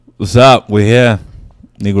What's up? We're here.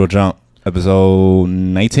 Negro Jump, episode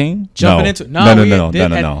 19. Jumping into No.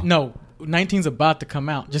 19's about to come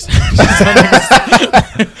out. Just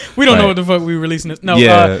we don't know what the fuck we releasing this. No,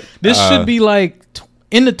 this should be like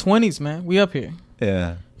in the 20s, man. We up here.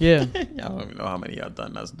 Yeah. Yeah. Y'all don't even know how many y'all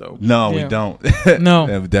done. That's dope. No, Yeah. we don't. No.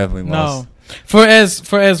 Yeah, we definitely must. No. For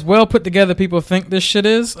as well put together people think this shit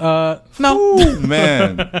is, no. Ooh,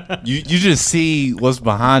 man, you just see what's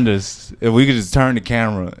behind us. If we could just turn the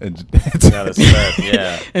camera and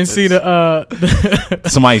And see the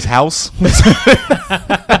somebody's house.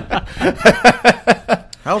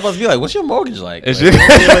 I was about to be like, what's your mortgage like? It's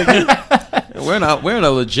We're in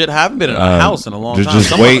a legit. Haven't been in a house in a long time.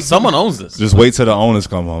 just wait. Someone owns this. Just wait till the owners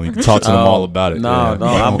come home. You can talk to them all about it. No,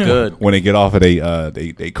 Yeah. I'm good. When they get off of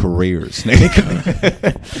they careers,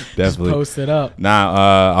 definitely post it up.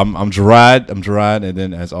 Nah, I'm Gerard. And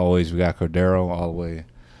then as always we got Cordero all the way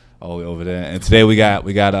over there. And today we got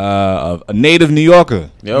a native New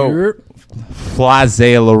Yorker, Yo.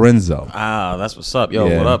 Flazea Lorenzo. That's what's up. Yo,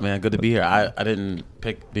 Yeah. what up, man? Good to be here. I didn't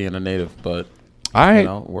pick being a native, but All right, you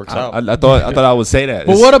know, works out. I thought I would say that.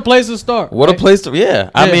 But what a place to start. What a right? place to I Yeah.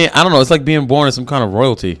 mean, I don't know. It's like being born in some kind of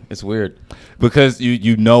royalty. It's weird. Because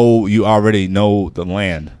you already know the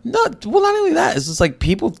land. No, well, not only that. It's just like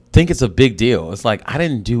people think it's a big deal. It's like I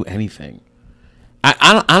didn't do anything.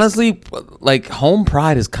 I honestly, like, home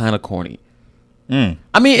pride is kind of corny.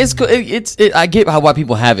 I mean, I get why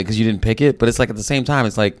people have it because you didn't pick it, but it's like at the same time,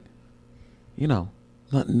 it's like, you know,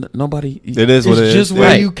 nobody. It is what it It's is. just where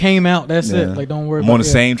Right. you came out. That's Yeah. it. Like, don't worry I'm about on the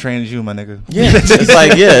it. same train as you, my nigga. Yeah, it's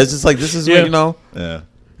like it's just like this is Yeah. what, you know. Yeah.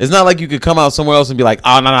 It's not like you could come out somewhere else and be like,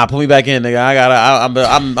 oh no, put me back in,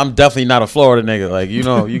 nigga. I'm definitely not a Florida nigga. Like, you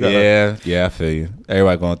know, you gotta. Yeah, I feel you.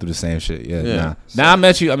 Everybody going through the same shit. Yeah. Yeah. Nah, I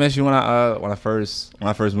met you when I first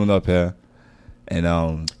moved up here, and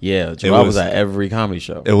Yeah, It Joe, I was was- at every comedy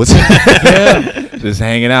show. it was just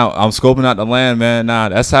hanging out. I'm scoping out the land, man. Nah,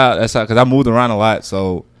 that's how because I moved around a lot,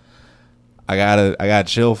 so I gotta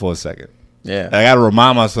chill for a second. Yeah, I gotta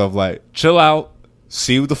remind myself, like, chill out,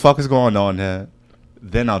 see what the fuck is going on here,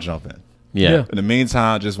 then I'll jump in. yeah. In the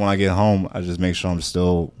meantime, just when I get home, I just make sure I'm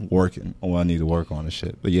still working on what I need to work on and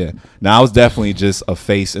shit. But yeah, now I was definitely just a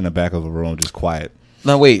face in the back of a room, just quiet.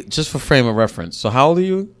 Now wait, just for frame of reference. So how old are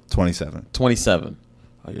you? 27. 27.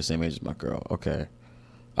 Oh, you're the same age as my girl. Okay.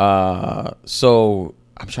 So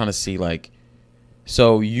I'm trying to see, like,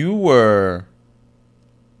 so you were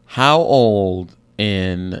how old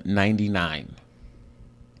in 99?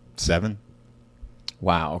 7.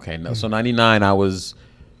 Wow. Okay. No. So 99, I was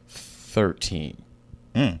 13.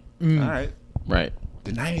 All right. Right.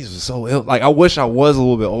 The 90s was so ill. Like, I wish I was a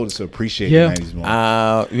little bit older to appreciate Yeah. the 90s more.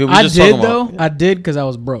 I did though. I did because I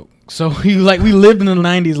was broke. So we lived in the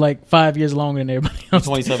 90s like 5 years longer than everybody else.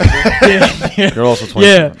 27. Yeah. You're also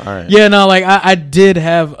 27. Yeah. All right. Yeah, no, like I did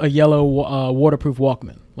have a yellow waterproof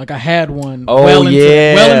Walkman. Like I had one Oh, well into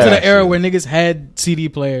the Gotcha. era where niggas had CD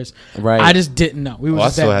players. Right. I just didn't know. We was I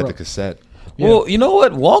just still that had broke. the cassette. Yeah. Well, you know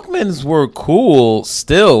what? Walkmans were cool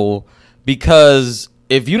still because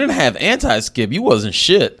if you didn't have anti-skip, you wasn't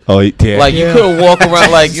shit. Oh, yeah. Like, Yeah. you couldn't walk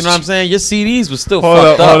around like, you know what I'm saying? Your CDs was still hold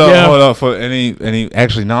fucked up. up. Yeah. Hold up. For any,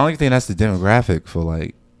 actually, no, I don't think that's the demographic for,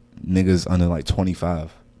 like, niggas under, like,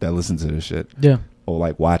 25 that listen to this shit. Yeah. Or,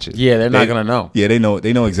 like, watch it. Yeah, they're not gonna know. Yeah, they know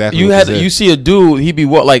exactly You what had this is. you see a dude, he'd be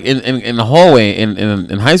like in the hallway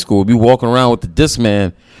in high school, be walking around with the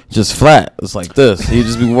Discman just flat. It's like this. He'd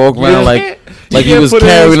just be walking around like he can't was put it in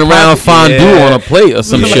carrying his around pocket. fondue Yeah. on a plate or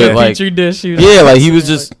some Like shit. a Like, Petri dish. yeah, like he was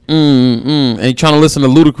just and he trying to listen to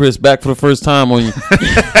Ludacris back for the first time on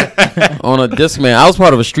on a Discman. I was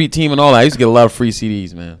part of a street team and all that. I used to get a lot of free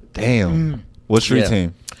CDs, man. Damn. What street Yeah.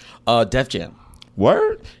 team? Def Jam.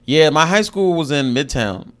 Word? Yeah, my high school was in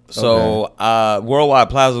Midtown. So Worldwide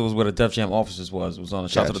Plaza was where the Def Jam offices was. It was on the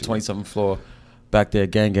shot to the Gotcha. 27th floor. Back there,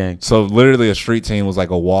 gang. So literally a street team was like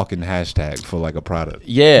a walking hashtag for like a product.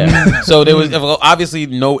 Yeah. So there was obviously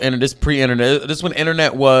no internet. This pre-internet. This when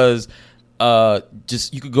internet was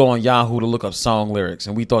just you could go on Yahoo to look up song lyrics,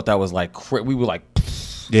 and we thought that was like we were like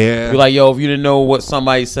Yeah. we're like, yo, if you didn't know what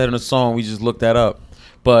somebody said in a song, we just looked that up.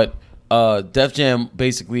 But Def Jam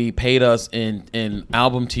basically paid us in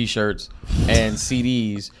album T-shirts and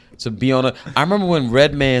CDs to be on a. I remember when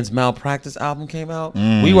Redman's Malpractice album came out.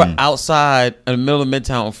 We were outside in the middle of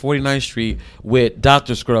Midtown on 49th Street with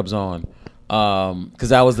Dr. Scrubs on, because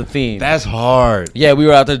that was the theme. That's hard. Yeah, we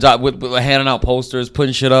were out there with handing out posters,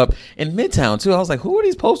 putting shit up in Midtown too. I was like, who are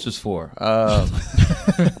these posters for? I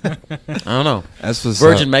don't know. That's what's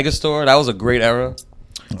Virgin up. Megastore. That was a great era.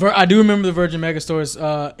 I do remember the Virgin Megastores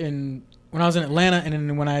when I was in Atlanta, and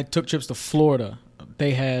then when I took trips to Florida,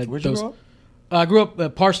 they had Where'd those. you grow up? I grew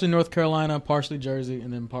up partially North Carolina, partially Jersey,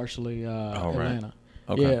 and then partially Atlanta.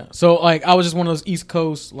 Okay. Yeah, so like I was just one of those East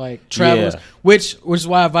Coast like travelers, which is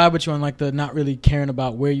why I vibe with you on like the not really caring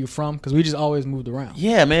about where you're from, because we just always moved around.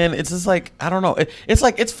 Yeah, man, it's just like I don't know. It's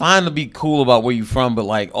like it's fine to be cool about where you're from, but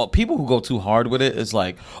like people who go too hard with it, it's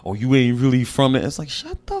like, oh, you ain't really from it. It's like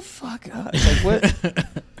shut the fuck up. It's like what.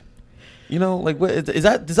 You know, like what is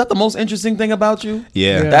that? Is that the most interesting thing about you?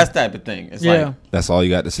 Yeah. That's type of thing. It's like that's all you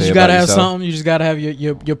got to say. You about gotta have yourself. something. You just gotta have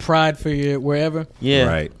your pride for your wherever. Yeah,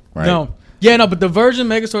 Right. No. Yeah, no, but the Virgin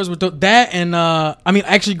Megastores were that, and I mean,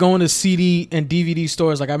 actually going to CD and DVD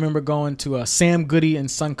stores. Like I remember going to Sam Goody and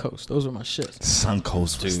Suncoast. Those were my shits.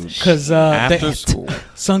 Suncoast, dude. Because after school,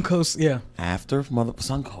 Suncoast, yeah. After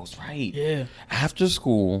Suncoast, right? Yeah. After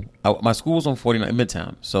school, my school was on 49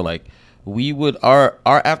 Midtown, so like we would our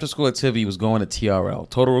after school activity was going to TRL,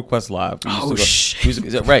 Total Request Live.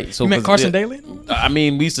 Shit! Right. So you met Carson Daly? I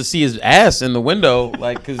mean, we used to see his ass in the window,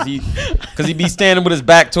 like because he'd be standing with his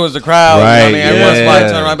back towards the crowd. Right. You know what I mean, everyone's probably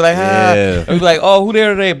turn around and be like, Yeah. and we'd be like, oh, who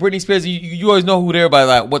there today? Britney Spears. You always know who there by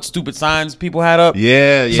like what stupid signs people had up.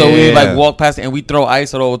 Yeah. So we like walk past it and we throw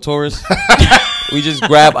ice at all the tourists. We just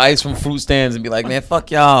grab ice from fruit stands and be like, man,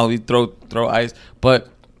 fuck y'all. We throw ice, but.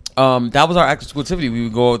 That was our after school activity. We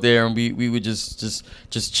would go out there and we would just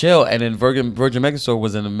chill. And then Virgin Megastore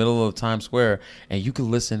was in the middle of Times Square, and you could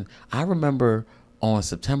listen. I remember on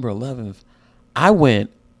September 11th, I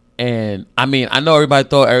went, and I mean, I know everybody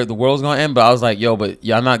thought the world was gonna end, but I was like, yo, but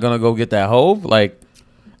y'all not gonna go get that Hove, like,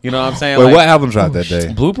 you know what I'm saying? Wait, like, what album dropped that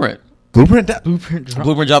day? Blueprint. Blueprint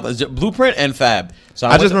And Fab. So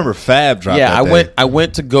I just remember Fab dropped. Yeah, that day. I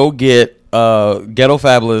went to go get Ghetto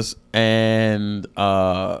Fabulous and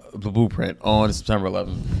the Blueprint on September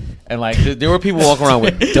 11th, and like there were people walking around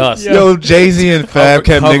with dust. Yo, Jay-Z and Fab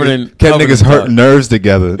kept niggas hurting nerves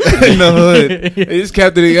together. In the hood, they just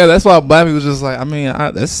kept it together. That's why Bobby was just like, I mean,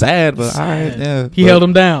 that's sad, but all right, yeah. He held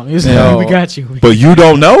him down. He was like, we got you. But you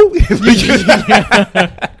don't know.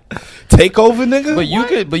 Take over,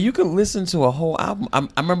 nigga. But you could listen to a whole album.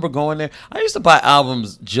 I remember going there. I used to buy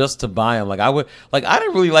albums just to buy them. Like I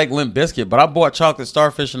didn't really like Limp Bizkit, but I bought Chocolate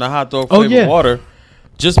Starfish and the hot dog flavored water,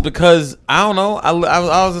 just because I don't know. I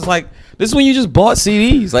was just like, this is when you just bought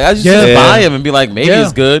CDs. Like I just used to buy them and be like, maybe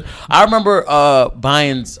it's good. I remember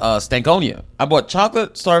buying Stankonia. I bought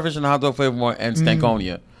Chocolate Starfish and the hot dog flavored water and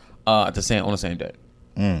Stankonia on the same day.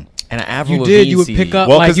 And an Avril Lavigne you would CD. pick up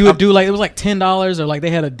like you would do like it was like $10 or like they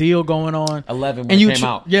had a deal going on. 11 when and it came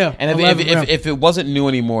out. Yeah, and if it wasn't new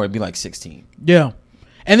anymore, it'd be like 16. Yeah,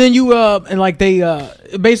 and then you and like they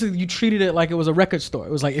basically you treated it like it was a record store.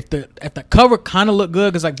 It was like if the cover kind of looked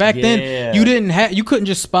good because like back then you couldn't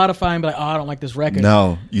just Spotify and be like, oh, I don't like this record.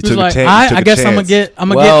 No, you took like, a chance. I guess I'm gonna get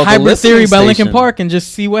Hybrid Theory by Linkin Park and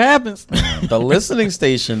just see what happens. The listening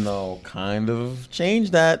station though kind of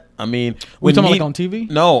changed that. I mean, we talking like on TV?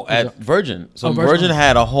 No, at Virgin. So Virgin. Virgin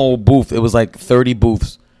had a whole booth. It was like 30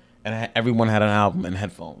 booths, and everyone had an album and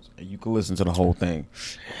headphones, and you could listen to the whole thing.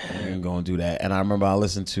 And you can go and do that. And I remember I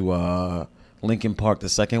listened to Linkin Park, the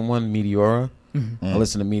second one, Meteora. Mm-hmm. I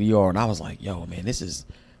listened to Meteora, and I was like, "Yo, man, this is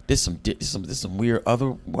some weird other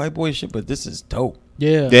white boy shit, but this is dope."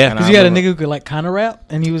 Yeah. Because you had a nigga who could like kind of rap,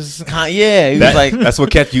 and he was he was like, that's what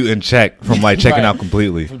kept you in check from like checking out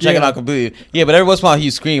completely. From checking out completely. Yeah, but every once in a while he'd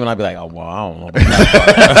scream, and I'd be like, "Oh, well, I don't know about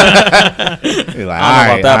that part." You're like,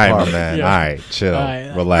 all right, my man. Yeah. All right, chill,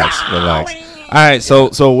 relax. All right, so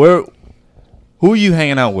who are you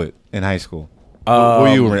hanging out with in high school?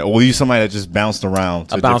 Were you somebody that just bounced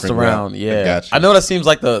around? I bounced around, yeah. I know that seems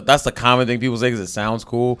like that's the common thing people say because it sounds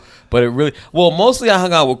cool, but it really mostly I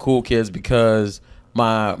hung out with cool kids because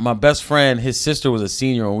my best friend, his sister was a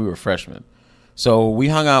senior when we were freshmen, so we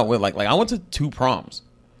hung out with like I went to 2 proms.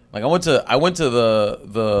 Like I went to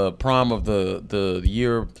the prom of the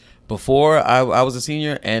year before I was a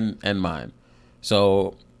senior and mine,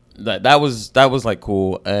 so. That was like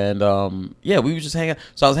cool, and we were just hanging.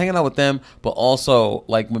 So I was hanging out with them, but also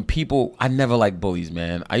like when people, I never liked bullies,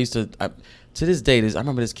 man. I used to this day. I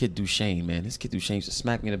remember this kid Duchesne, man. This kid Duchesne used to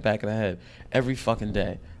smack me in the back of the head every fucking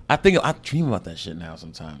day. I dream about that shit now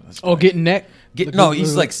sometimes. Getting neck? No, he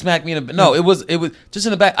used to like smack me in the. No, it was just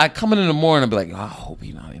in the back. I come in the morning and be like, oh, I hope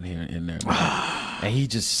he's not in there. And he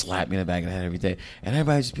just slapped me in the back of the head every day, and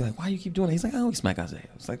everybody just be like, why do you keep doing it? He's like, I always smack Isaiah.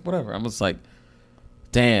 It's like whatever. I'm just like.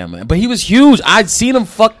 Damn, man. But he was huge. I'd seen him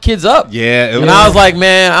fuck kids up. Yeah. I was like,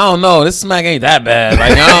 man, I don't know. This smack ain't that bad.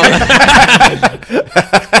 Like,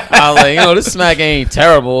 I I was like, this smack ain't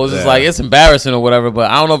terrible. It's just like it's embarrassing or whatever.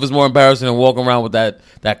 But I don't know if it's more embarrassing than walking around with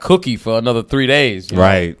that cookie for another 3 days.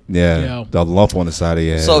 Right? Yeah. The lump on the side of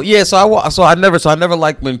your head. So I never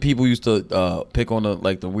liked when people used to pick on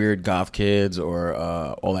the weird goth kids or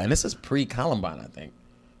all that. And this is pre-Columbine, I think,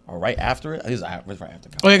 or right after it. It was right after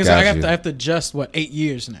Columbine. Oh yeah, because I have to adjust 8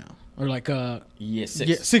 years now. Or 6 years.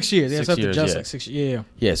 Yeah, 6 years. Yeah, 6 years. Just like 6 years.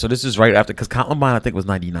 Yeah. Yeah. So this is right after because Columbine I think was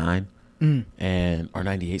 99 or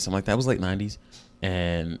 98, something like that. It was late 90s,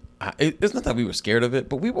 and it's not that we were scared of it,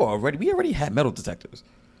 but we already had metal detectors.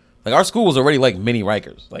 Like our school was already like mini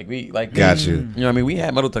Rikers. Like we got you. You know what I mean? We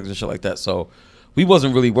had metal detectors and shit like that. So we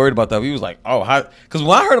wasn't really worried about that. We was like, oh, how? Because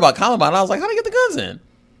when I heard about Columbine, I was like, how do you get the guns in?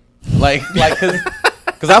 Like,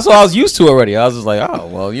 because that's what I was used to already. I was just like, oh,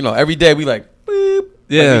 well, every day we like, boop.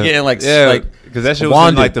 Yeah, like, we getting because that shit was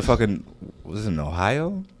in like the fucking, was it in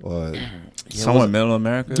Ohio or somewhere in middle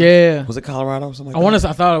America? Yeah, was it Colorado or something?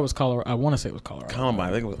 I thought it was Colorado. I want to say it was Colorado. Columbine,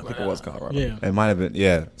 I think it was Colorado. Yeah, it might have been.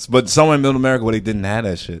 Yeah, but somewhere in middle America where they didn't have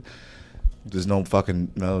that shit. There's no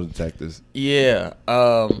fucking metal detectors. Yeah.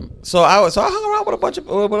 So I hung around with a bunch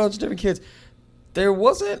of different kids. There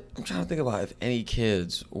wasn't. I'm trying to think about if any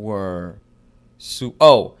kids were.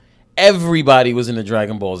 Everybody was into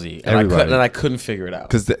Dragon Ball Z, and I couldn't figure it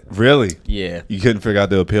out. Really? Yeah. You couldn't figure out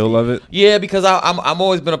the appeal of it? Yeah, because I'm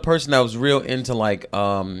always been a person that was real into like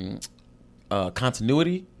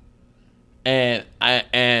continuity, and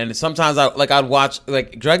sometimes I'd watch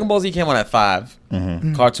like Dragon Ball Z came on at 5,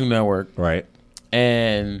 Cartoon Network, right?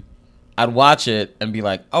 And I'd watch it and be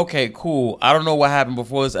like, okay, cool. I don't know what happened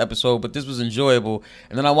before this episode, but this was enjoyable.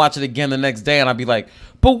 And then I watch it again the next day, and I'd be like,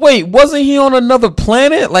 but wait, wasn't he on another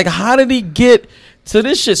planet? Like, how did he get to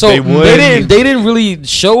this shit? So they didn't really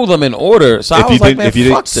show them in order. So I was like, man,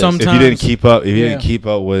 fuck this. If you didn't keep up, with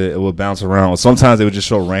it, it would bounce around. Sometimes they would just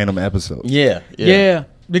show random episodes. Yeah.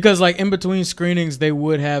 Because like in between screenings, they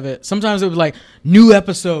would have it. Sometimes it was like new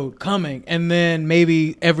episode coming, and then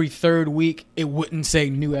maybe every third week it wouldn't say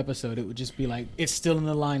new episode. It would just be like it's still in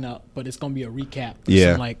the lineup, but it's gonna be a recap.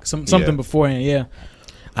 Something beforehand. Yeah.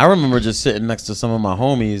 I remember just sitting next to some of my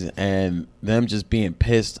homies and them just being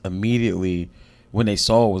pissed immediately when they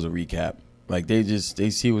saw it was a recap. Like they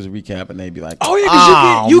see it was a recap and they'd be like, "Oh yeah,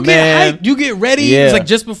 because you get hyped, you get ready." Yeah. It's like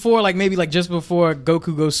just before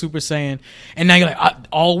Goku goes Super Saiyan, and now you're like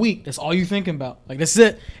all week. That's all you thinking about. Like that's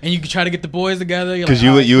it, and you can try to get the boys together. Because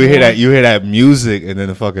you hear that music, and then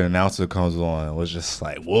the fucking announcer comes on. It was just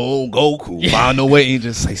like, "Whoa, Goku!" Found no way, and you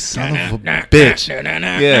just like, "Son of a bitch!"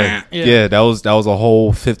 Yeah. That was a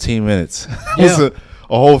whole 15 minutes. It was a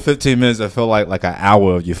whole 15 minutes that felt like an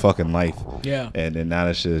hour of your fucking life. Yeah, and then now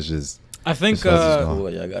that shit is just. I think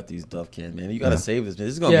I got these Duff cans, man. You gotta save this. This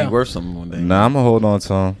is gonna be worth something one day. Nah, I'm gonna hold on to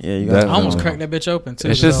them. Yeah, you got. I almost cracked that bitch open too.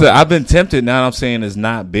 It's just that I've been tempted. Now I'm saying it's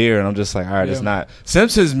not beer, and I'm just like, all right, it's not.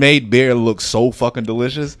 Simpsons made beer look so fucking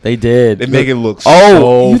delicious. They did. They make it look.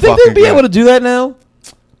 You think they'd be able to do that now?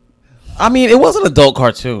 I mean, it was an adult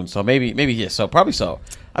cartoon, so maybe yes. So probably so.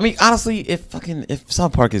 I mean, honestly, if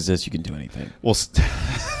South Park exists, you can do anything. Well,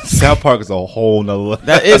 South Park is a whole nother.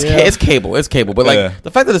 It's cable. It's cable. But like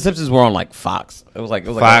the fact that the Simpsons were on like Fox, it was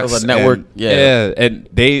a network. And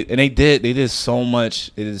they did so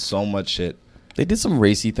much. They did so much shit. They did some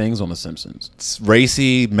racy things on the Simpsons. It's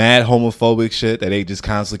racy, mad, homophobic shit that they just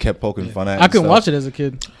constantly kept poking fun at. I couldn't watch it as a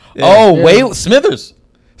kid. Wait,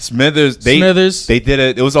 Smithers, they did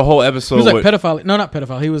it. It was a whole episode. He was like pedophile. No, not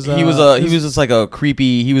pedophile. He was just like a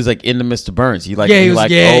creepy. He was like into Mr. Burns. He was in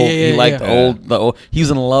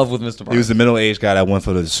love with Mr. Burns. He was the middle-aged guy that went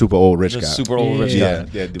for the super old rich guy. Super old rich guy.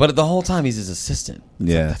 Yeah. But the whole time he's his assistant.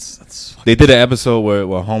 Yeah, that's they did an episode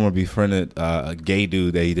where Homer befriended a gay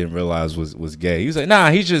dude that he didn't realize was gay. He was like, nah,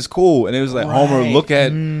 he's just cool. And it was like, Homer, look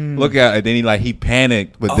at, and then he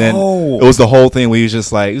panicked. But then it was the whole thing where he was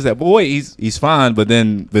just like, boy, he's fine. But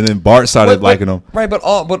then Bart started liking him. Right, but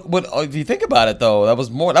if you think about it though, that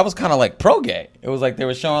was kind of like pro gay. It was like they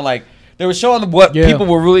were showing what people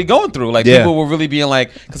were really going through. Like people were really being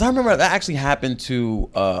like, because I remember that actually happened to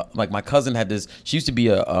like my cousin had this. She used to be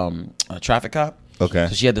a traffic cop. Okay.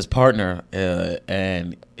 So she had this partner,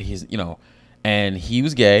 and and he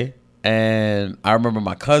was gay. And I remember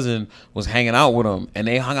my cousin was hanging out with him, and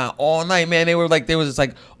they hung out all night, man. They were just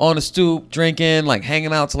like on the stoop drinking, like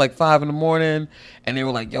hanging out till like 5 a.m. And they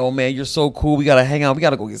were like, "Yo, man, you're so cool. We gotta hang out. We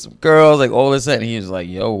gotta go get some girls." Like all this, and he was like,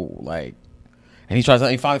 "Yo, like," and he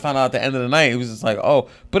finally found out at the end of the night. It was just like, "Oh,"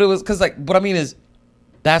 but it was because like what I mean is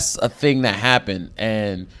that's a thing that happened,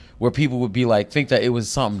 and where people would be like think that it was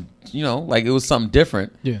something, like it was something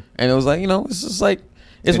different. Yeah, and it was like, it's just like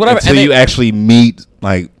it's whatever. Until you actually meet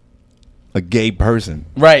like a gay person.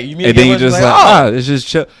 Right. You mean And then you just like, oh. it's just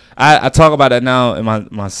chill. I talk about that now in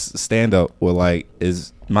my stand up where like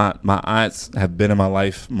is my aunts have been in my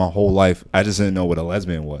life my whole life. I just didn't know what a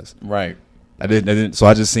lesbian was. Right. I didn't. So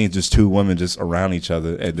I just seen just two women just around each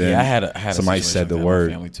other, and then I had somebody a said the situation word, with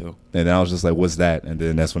my family too. and then I was just like, "What's that?" And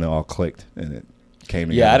then that's when it all clicked, and it came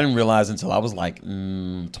together. Yeah, I didn't realize until I was like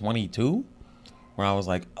 22, where I was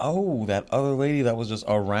like, oh, that other lady that was just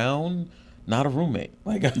around, not a roommate.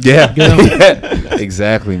 Like, Yeah, yeah.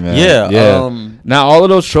 Exactly, man. Yeah, now all of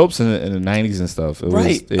those tropes in the '90s and stuff, it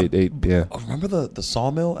Right. was, yeah. Oh, remember the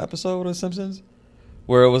Sawmill episode of Simpsons,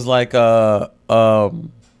 where it was like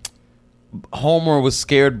Homer was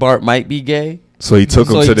scared Bart might be gay. So he took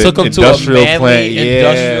him So to he the took him to industrial a manly plant,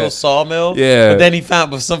 industrial sawmill. Yeah. But then he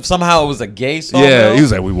found, somehow it was a gay sawmill. Yeah, he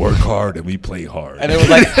was like, "We work hard and we play hard," and it was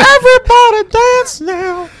like, everybody dance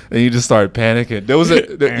now. and you just started panicking. There was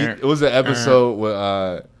it was an episode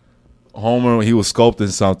where Homer, he was sculpting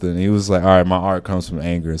something. He was like, "All right, my art comes from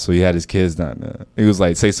anger." So he had his kids down there. He was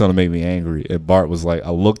like, "Say something to make me angry." And Bart was like, "I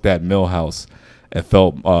looked at Milhouse and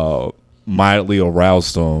felt mildly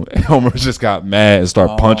aroused to him." And Homer just got mad and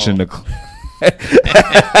started punching the.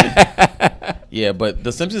 Yeah, but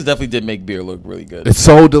The Simpsons definitely did make beer look really good. It's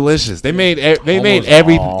so delicious. They made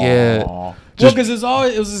every yeah. Well, because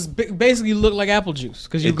it was just basically looked like apple juice.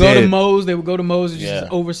 Because you It go to did. Moe's, they would go to Moe's, it's just Yeah. an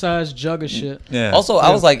oversized jug of shit. Yeah. Also,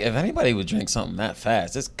 I was like, if anybody would drink something that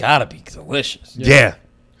fast, it's gotta be delicious. Yeah.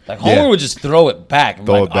 Like Homer Yeah. would just throw it back and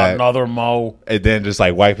be Throw like, it back. another Mo. And then just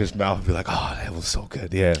like wipe his mouth and be like, "Oh, that was so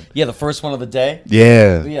good." Yeah. Yeah, the first one of the day.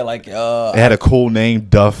 Yeah. Yeah, like It had a cool name,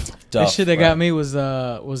 Duff. The Duff, shit that right. got me was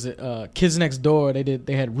Kids Next Door.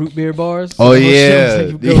 They had root beer bars. Oh, The whole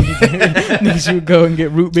shit yeah. was like you would go and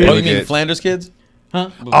get root beer. Oh, you mean Get- Flanders Kids? Huh?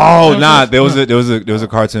 Oh, nah. There was a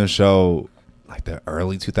cartoon show like the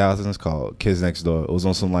early 2000s called Kids Next Door. It was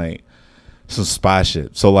on some spy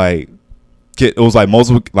shit. So like it was like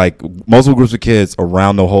multiple groups of kids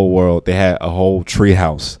around the whole world. They had a whole tree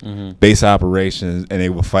house, base operations, and they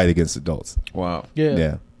would fight against adults. Wow.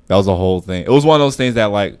 Yeah, that was the whole thing. It was one of those things that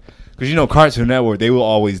like, because Cartoon Network,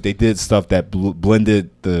 they did stuff that blended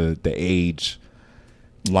the age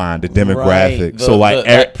line, the demographic. Right. So like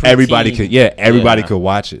that everybody preteen. everybody Yeah. could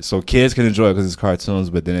watch it. So kids can enjoy it because it's cartoons.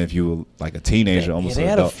 But then if you were like a teenager, almost they an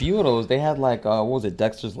had a adult, few of those. They had like, what was it,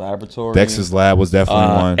 Dexter's Laboratory? Dexter's Lab was definitely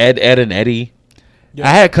one. Ed, and Eddie. I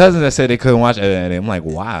had cousins that said they couldn't watch Ed and Eddie. I'm like,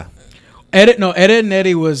 why? Ed and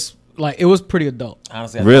Eddie was like it was pretty adult.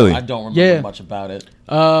 Honestly, Really? I don't remember Yeah. much about it.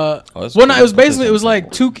 Well, no, that's it was cool. basically it was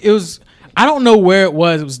like two. It was I don't know where it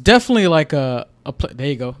was. It was definitely like a. There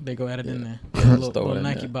you go. They go at it in there. Yeah, Throw little it in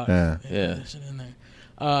Nike there. bottom. Yeah. Yeah. That shit in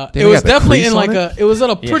there. They It was got the definitely crease in on like it? it was at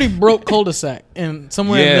a Yeah. pretty broke cul-de-sac in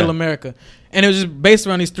somewhere in Yeah. Middle America, and it was just based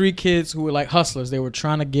around these three kids who were like hustlers. They were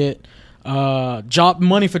trying to get job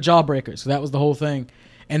money for jawbreakers. So that was the whole thing.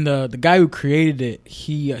 And the guy who created it,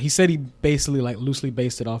 he said he basically like loosely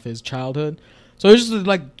based it off his childhood. So it was just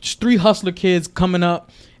like just three hustler kids coming up.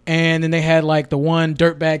 And then they had like the one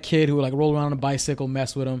dirtbag kid who would like roll around on a bicycle,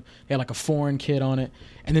 mess with him. They had like a foreign kid on it.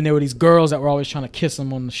 And then there were these girls that were always trying to kiss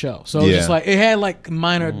him on the show. So it was Yeah. just like, it had like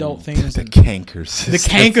minor adult things. The and- Cankers. the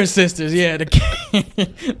Canker Sisters, yeah.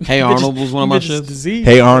 Hey Arnold was one of my shits. Disease.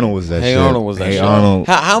 Hey Arnold was that. Hey shit. Arnold was that. Hey shit. Arnold.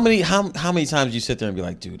 How many times do you sit there and be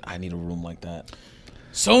like, dude, I need a room like that?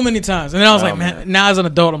 So many times. And then I was Oh, like, man, man. now as an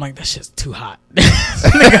adult, I'm like, that shit's too hot. They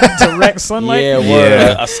got direct sunlight. Yeah, Yeah.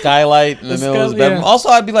 word. A skylight in the A middle of his sky- bedroom. yeah. Also,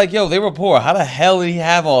 I'd be like, yo, they were poor. How the hell did he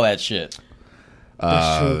have all that shit?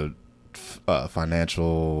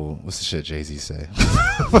 Financial. What's the shit Jay-Z say?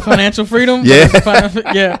 Financial freedom. Yeah.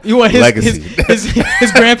 Yeah. You want Legacy.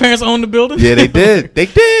 his grandparents owned the building? Yeah, they did. They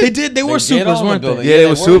did. They did. They were They did supers, own the weren't building. they? Yeah, Yeah, they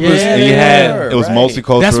were they were. supers. Yeah, and you they had were, it was right.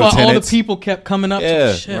 multicultural. That's why all the tenants. people kept coming up.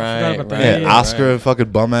 Yeah. To, shit, I Right, forgot about right. that. Yeah, Yeah. Oscar fucking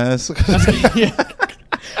bum ass.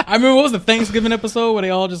 I remember what was the Thanksgiving episode where they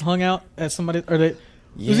all just hung out at somebody or they.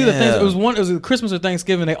 It was either Yeah. it was Christmas or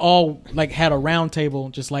Thanksgiving. They all like had a round table,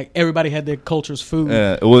 just like everybody had their culture's food.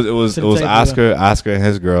 Yeah, it was To the table, Oscar and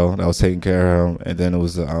his girl that was taking care of him, and then it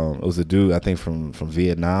was a dude I think from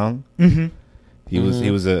Vietnam. Mm-hmm. He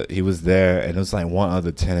was there, and it was like one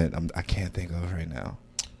other tenant I can't think of right now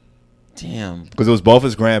Damn. because it was both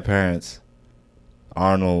his grandparents,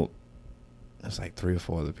 Arnold. It was like 3 or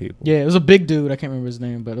 4 other people. Yeah, it was a big dude. I can't remember his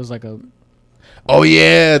name, but it was like a Oh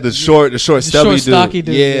yeah, the short stubby dude. stocky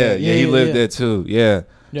dude. Yeah, Yeah, he yeah, lived yeah. there too. Yeah.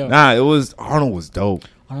 yeah. Nah, Arnold was dope.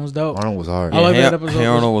 Arnold was dope. Arnold was hard. I like Hey, that episode. Hey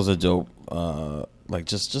Arnold was a dope. Like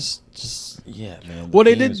just yeah, man. Well,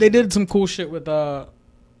 they themes did were- some cool shit with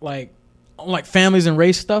like like families and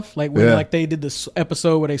race stuff, like when Yeah. like they did this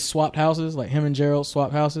episode where they swapped houses, like him and Gerald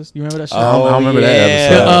swapped houses. You remember that shit? I don't remember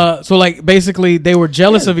that episode. So like basically they were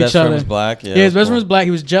jealous of his each best friend other. was black. Yeah, his best friend cool. was black.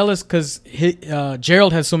 He was jealous because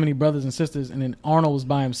Gerald had so many brothers and sisters, and then Arnold was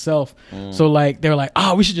by himself. So like they were like,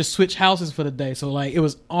 oh, we should just switch houses for the day. So like it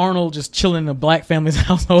was Arnold just chilling in a black family's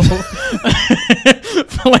household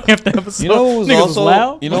for like half the episode. You know who was Niggas also?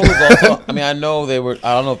 loud. You know who was also? I mean, I know they were.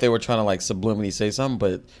 I don't know if they were trying to like subliminally say something,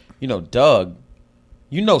 but you know, Doug.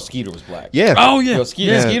 You know, Skeeter was black. Yeah. Oh yeah, Yo,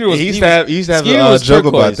 Skeeter, yeah. Skeeter was. he used to have Skeeter a was joke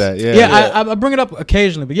about turquoise. that. Yeah. Yeah, I bring it up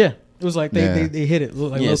occasionally, but yeah, it was like they Yeah. they hit it.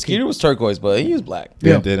 Like Yeah, low-key. Skeeter was turquoise, but he was black.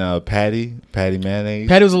 Yeah. Then Patty Mayonnaise.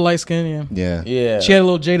 Patty was a light skin, yeah. Yeah. Yeah. She had a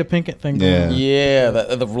little Jada Pinkett thing going Yeah. on.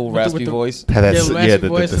 Yeah, the real With the- raspy with the- voice. Had that, Yeah, raspy the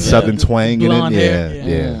voice and southern the twang in blonde it. hair, Yeah,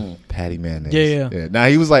 yeah. Mm. Patty Mayonnaise. Yeah. Now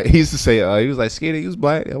he used to say he was like Skeeter. He was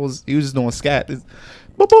black. He was just doing scat.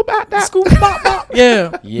 Boop, boop, bop, bop. Scoop, bop, bop.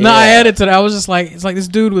 Yeah. Yeah. No, I added to that. I was just like, it's like this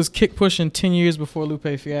dude was kick pushing 10 years before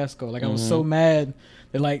Lupe Fiasco. Like I was so mad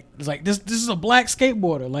that like it's like this is a black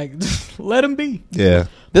skateboarder. Like just let him be. Yeah.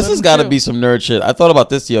 This Let has him got to chill. be some nerd shit. I thought about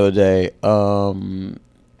this the other day,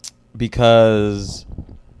 because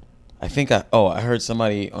I think I heard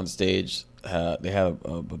somebody on stage. They had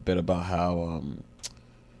a bit about how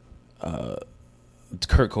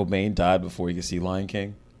Kurt Cobain died before he could see Lion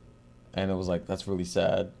King, and it was like that's really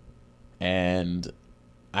sad. And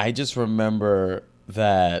I just remember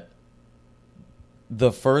that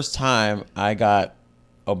the first time I got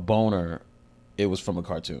a boner, it was from a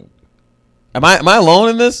cartoon. Am I alone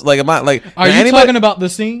in this? Like, am I like? Are you anybody- talking about the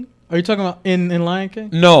scene? Are you talking about in Lion King?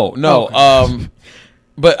 No. Okay.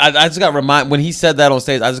 But I just got when he said that on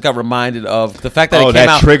stage. I just got reminded of the fact that it came that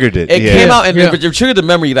out. triggered it. It Yeah. came out and Yeah. it triggered the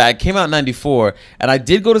memory that it came out in '94, and I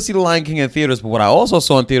did go to see The Lion King in theaters. But what I also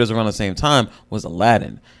saw in theaters around the same time was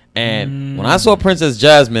Aladdin. And when I saw Princess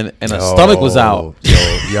Jasmine and her stomach was out,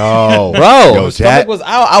 Yo, bro, her stomach was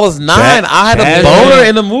out. I was 9. I had a Jasmine. boner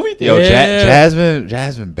in the movie Yo, theater.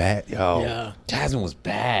 Jasmine bad. Yo. Yeah. Jasmine was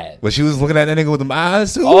bad. But she was looking at that nigga with them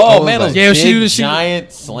eyes too. I Oh was man, like, those Yeah, big, she-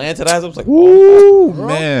 giant slanted eyes. I was like, Woo, bro,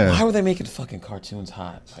 man. why were they making fucking cartoons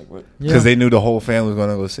hot? Like, what? Because they knew the whole family was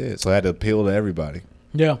gonna go see it, so I had to appeal to everybody.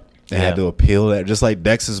 Yeah. They had to appeal that, just like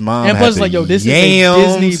Dex's mom. And had plus, the like, yo, this yams.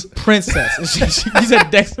 is a Disney princess. And he said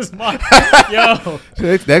Dex's mom. Yo.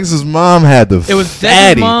 Dex's mom had the. It was fatty.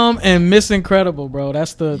 Dex's mom and Miss Incredible, bro.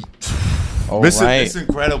 That's the Oh, Miss right. Miss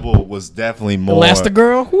Incredible was definitely more.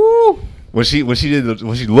 Elastigirl. Woo. When she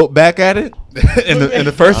looked back at it in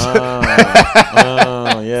the first.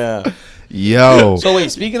 Oh, yeah. Yo. So wait,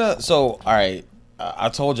 speaking of, all right, I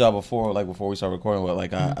told y'all before we started recording, but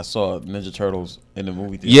like I saw Ninja Turtles in the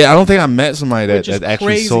movie theater. Yeah, I don't think I met somebody that, Which is that actually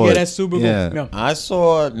crazy. saw Yeah, it. that's super cool. Yeah. Yeah. I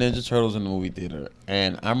saw Ninja Turtles in the movie theater,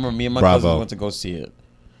 and I remember me and my Bravo. cousins went to go see it.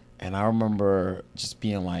 And I remember just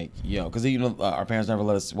being like, yo, because our parents never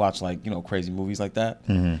let us watch like crazy movies like that.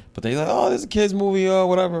 Mm-hmm. But they like, oh, this is a kids movie or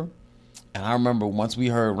whatever. And I remember once we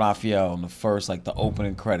heard Raphael in the first the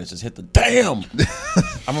opening credits just hit the damn.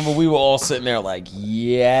 I remember we were all sitting there like,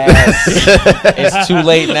 yes, it's too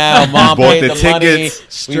late now. Mom bought paid the the money.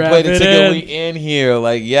 tickets. We Strap played the it ticket. in. We in here.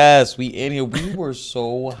 Like, yes, we in here. We were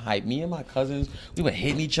so hyped. Me and my cousins, we were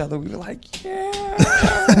hitting each other. We were like, yeah.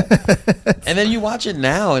 And then you watch it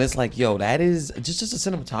now, and it's like, yo, that is just the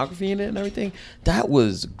cinematography in it and everything. That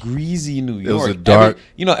was greasy New York. was a dark-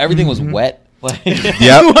 everything was wet. Like,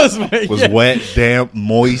 Yep. was Was wet, damp,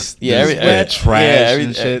 moist. yeah, just wet, trash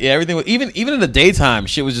and shit. Yeah, everything was even in the daytime.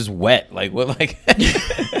 Shit was just wet. Like what? Like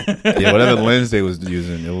Yeah, whatever lens they was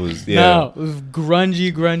using, it was No, it was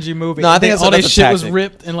grungy movie. No, I think all that's that a shit was tactic.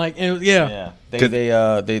 ripped and like yeah. yeah. Could-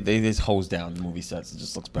 They just hose down the movie sets. It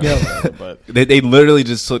just looks better. Yeah. But They literally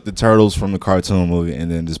just took the turtles from the cartoon movie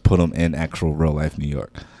and then just put them in actual real life New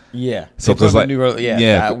York. yeah, So, They put 'cause, them in like- New York-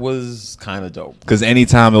 yeah. that was kind of dope. Because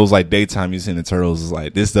anytime it was like daytime, you seen the turtles, it's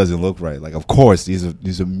like this doesn't look right. Like, of course, these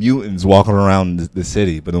are mutants walking around the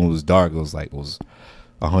city, but when it was dark, it was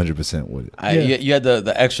 100% with it. You had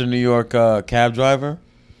the extra New York cab driver.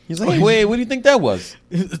 He's like, hey, wait, what do you think that was?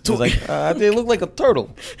 He's like, they look like a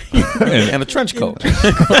turtle and a trench coat.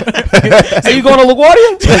 Are you going to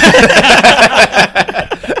LaGuardia?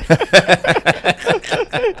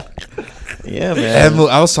 Yeah, man. That movie,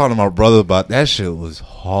 I was talking to my brother about that shit. Was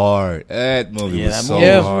hard. That movie was so movie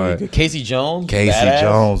was really hard. good. Casey Jones. Casey badass.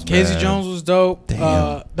 Jones, Casey man. Jones was dope. Damn.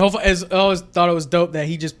 I always thought it was dope that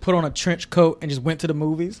he just put on a trench coat and just went to the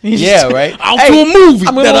movies. He Yeah, just- right. Out Hey, to a movie.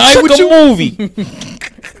 I'm that gonna I check with a you. movie.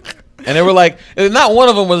 And they were like, not one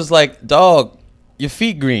of them was like, dog, your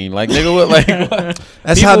feet green. Like nigga, what? Like what?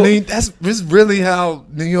 That's really how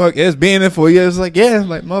New York is. Being there for years, like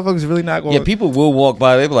motherfuckers really not going. Yeah, people will walk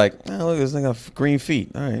by. They be like, oh, look, this nigga got green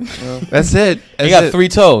feet. All right, well. That's it. He got 3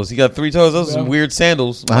 toes. He got 3 toes. Those are some weird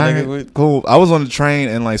sandals. Cool. I was on the train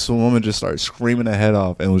and like some woman just started screaming her head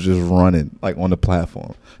off and was just running like on the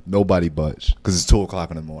platform. Nobody budged because it's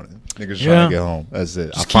 2:00 in the morning. Niggas trying to get home. That's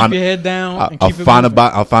it. Just keep your head down. I'll find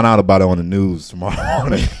out about it on the news tomorrow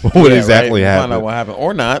morning. What exactly happened? Find out what happened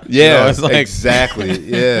or not. Yeah, it's like, exactly.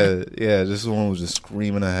 Yeah. This one was just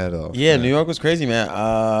screaming her head off. Yeah, man. New York was crazy, man.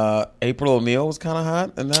 April O'Neil was kind of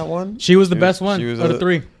hot in that one. She was the best one of the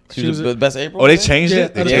 3. She was the best April. Oh, they changed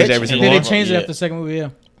it. They changed every single one. They changed it after the second movie. Yeah.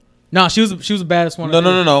 No, she was the baddest one.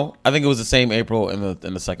 No. I think it was the same April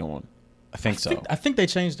in the second one. I think so. I think they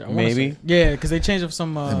changed it. Maybe. Yeah, because they changed it for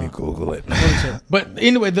some. Let me Google it. But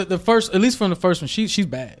anyway, the first, at least from the first one, she's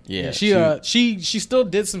bad. Yeah. She still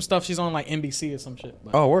did some stuff. She's on like NBC or some shit.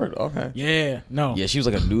 But, oh, word. Okay. Yeah. No. Yeah, she was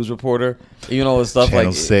like a news reporter. You know all this stuff Channel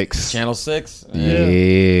like 6. Channel 6.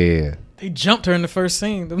 Yeah. They jumped her in the first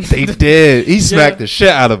scene. They did. He smacked the shit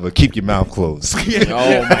out of her. Keep your mouth closed.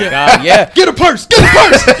 Oh my god. Yeah. Get a purse. Get a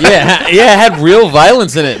purse. yeah. It had real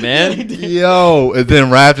violence in it, man. Yo, and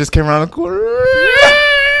then Raph just came around the corner.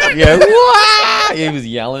 Yeah. He was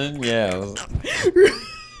yelling. Yeah.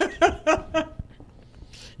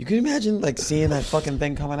 You can imagine like seeing that fucking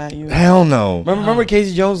thing coming at you. Hell no. Remember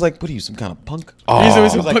Casey Jones? Like, what are you, some kind of punk? Oh.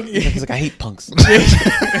 He's like, I hate punks. He's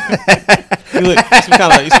some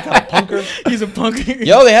kind of punker. He's a punker.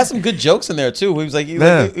 Yo, they had some good jokes in there too. He was like,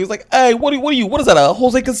 hey, what are you? What is that? A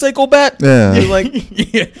Jose Canseco bat? Yeah. He was like,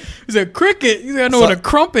 yeah. He's a cricket. You gotta know what a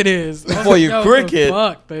crumpet is. Before you cricket.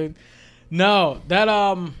 Fuck, dude. No, that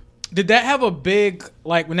did that have a big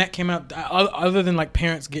like when that came out? Other than like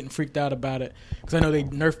parents getting freaked out about it, because I know they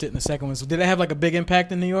nerfed it in the second one. So did it have like a big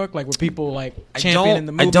impact in New York? Like were people like championing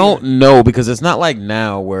the movie? I don't know because it's not like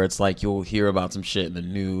now where it's like you'll hear about some shit in the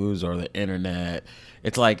news or the internet.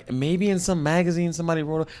 It's like maybe in some magazine somebody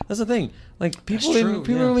wrote. That's the thing. Like people didn't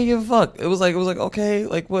really give a fuck. It was like okay,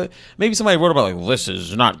 like what? Maybe somebody wrote about like this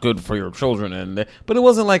is not good for your children, but it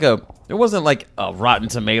wasn't like a Rotten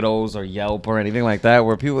Tomatoes or Yelp or anything like that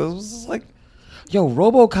where people. It was just like, yo,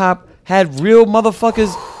 RoboCop had real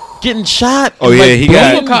motherfuckers getting shot. Oh yeah,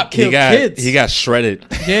 RoboCop killed kids. He got shredded.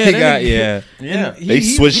 Yeah, They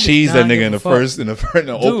switched cheese that nigga in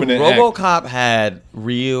the opening. RoboCop had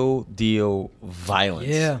real deal violence.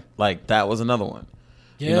 Yeah, like that was another one.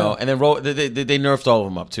 Yeah. You know, and then they nerfed all of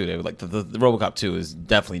them up too. They were like the RoboCop 2 is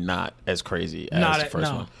definitely not as crazy as the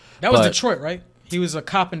first one. That was Detroit, right? He was a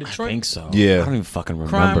cop in Detroit. I think so. Yeah, I don't even fucking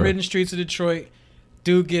remember. Crime-ridden streets of Detroit.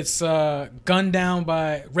 Dude gets gunned down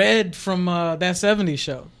by Red from that '70s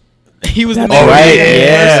show. He was the main right.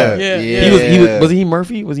 Yeah. Was he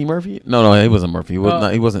Murphy? Was he Murphy? No, he wasn't Murphy. He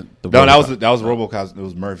wasn't. That was RoboCop. It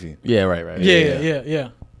was Murphy. Yeah, right. Yeah.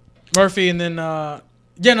 Murphy, and then I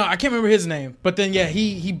can't remember his name, but then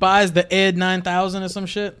he buys the Ed 9000 or some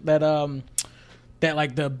shit that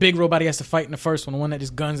like the big robot he has to fight in the first one, the one that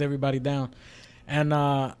just guns everybody down. And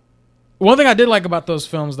one thing I did like about those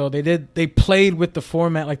films though, they played with the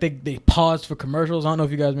format, like they paused for commercials. I don't know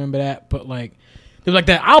if you guys remember that, but like they're like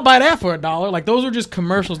that. I'll buy that for $1. Like those were just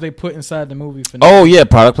commercials they put inside the movie for. Oh yeah,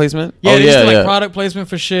 product placement. Yeah, they just like product placement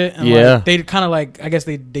for shit. And like, they kind of like I guess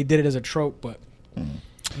they did it as a trope, but.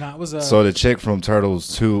 Nah, it was so the chick from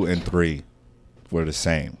Turtles 2 and 3 were the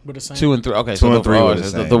same. 2 and 3. Okay, 2 and 3 were the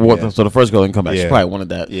same. So the first girl didn't come back. She probably wanted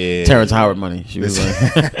that. Yeah, Terrence Howard money. She was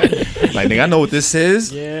like, like, nigga, I know what this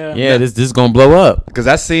is. Yeah. This is gonna blow up. Because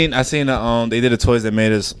I seen they did a Toys That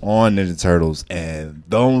Made Us on Ninja Turtles, and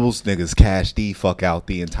those niggas cashed the fuck out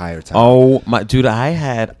the entire time. Oh my dude,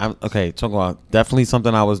 talking about definitely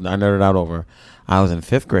something I nerded out over. I was in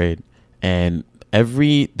 5th grade, and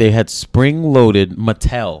they had spring-loaded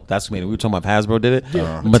Mattel. That's what we were talking about. Hasbro did it.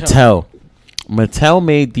 Yeah. Mattel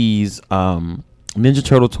made these Ninja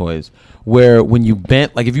Turtle toys where when you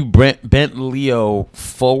if you bent Leo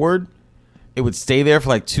forward, it would stay there for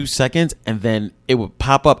like 2 seconds, and then it would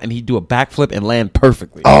pop up, and he'd do a backflip and land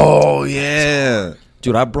perfectly. Oh yeah,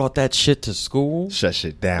 dude! I brought that shit to school. Shut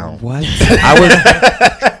shit down. What?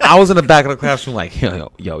 I was in the back of the classroom like,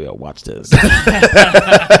 yo, watch this.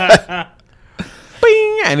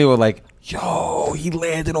 Bing! And they were like, yo, he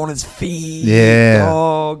landed on his feet. Yeah.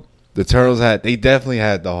 Dog. The Turtles they definitely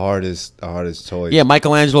had the hardest toys. Yeah,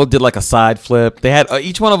 Michelangelo did like a side flip. They had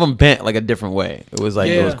each one of them bent like a different way. It was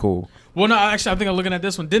like, it was cool. Well, no, actually, I think I'm looking at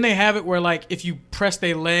this one. Didn't they have it where like if you press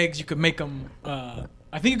their legs, you could make them, I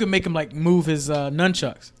think you could make him like move his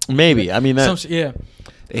nunchucks. Maybe. I mean, yeah.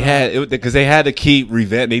 They had it because they had to keep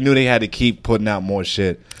They knew they had to keep putting out more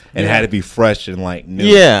shit, and it had to be fresh and like new.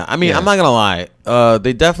 Yeah, I mean, I'm not gonna lie.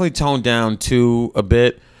 They definitely toned down 2 a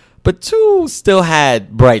bit, but 2 still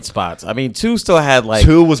had bright spots. I mean, 2 still had like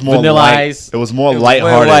 2 was more Vanilla light. Ice. It was more It was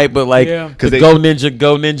lighthearted. light, but like because Go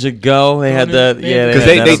Ninja Go. They had the Because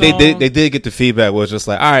Ninja. they did get the feedback was just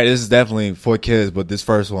like, all right, this is definitely for kids, but this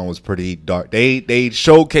first one was pretty dark. They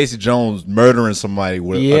showed Casey Jones murdering somebody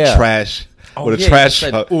with a trash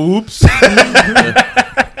oops.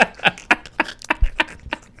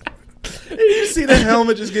 You see the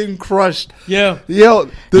helmet just getting crushed. Yeah. Yo.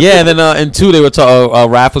 And then in 2 they were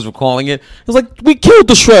Raph was recalling it. It was like, we killed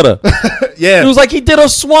the Shredder. Yeah. It was like he did a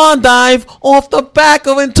swan dive off the back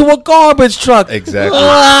of into a garbage truck. Exactly.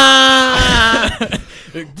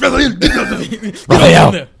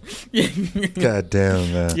 God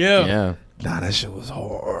damn, man. Yeah. Nah, that shit was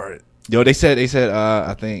hard. Yo, they said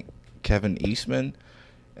I think Kevin Eastman,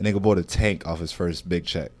 a nigga bought a tank off his first big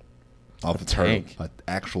check. Off a turtle. An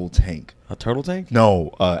actual tank. A turtle tank?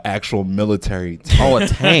 No, actual military tank. Oh, a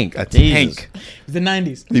tank. A tank. The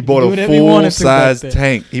 90s. He bought a full-size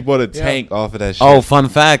tank. He bought a tank off of that shit. Oh, fun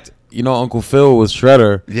fact. You know Uncle Phil was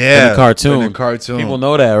Shredder in the cartoon. In the cartoon. People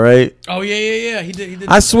know that, right? Oh, yeah. He did.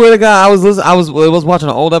 I swear to God, I was watching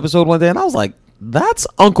an old episode one day, and I was like, that's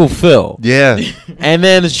Uncle Phil. Yeah. And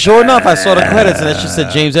then, sure enough, I saw the credits, and it just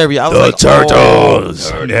said James Avery. I was like,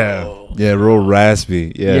 Turtles. Oh, yeah. Yeah, real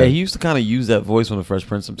raspy. Yeah, he used to kind of use that voice on the Fresh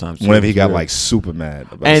Prince sometimes. Too. Whenever he got like super mad.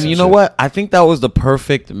 And you know what? I think that was the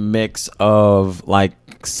perfect mix of like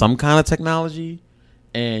some kind of technology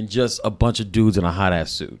and just a bunch of dudes in a hot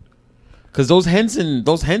ass suit. Because those Henson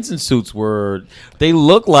suits they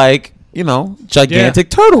look like, gigantic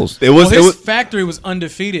turtles. His factory was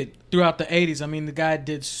undefeated throughout the 80s. I mean, the guy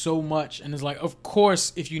did so much, and it's like, of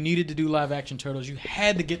course, if you needed to do live action Turtles, you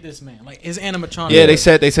had to get this man. Like his animatronic. Yeah, they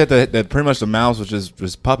said that pretty much the mouths was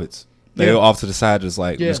just puppets. They were off to the side,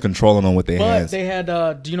 just controlling them with their hands. But they had,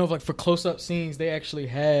 do you know, like for close-up scenes, they actually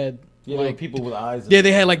had like people with eyes. Yeah,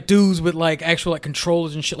 they had like dudes with like actual like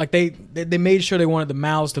controllers and shit. Like they made sure they wanted the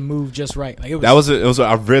mouths to move just right. Like it was.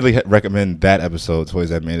 I really recommend that episode, Toys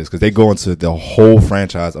That Made Us, because they go into the whole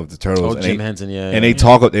franchise of the Turtles. Oh, Jim Henson, yeah. And they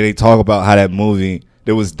talk about how that movie,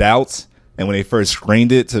 there was doubts, and when they first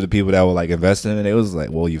screened it to the people that were like investing in it, it was like,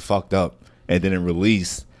 well, you fucked up, and it didn't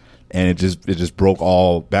release. And it just broke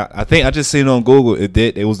all. I think I just seen it on Google.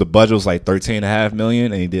 It was the budget was like $13.5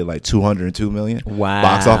 million, and he did like $202 million. Wow.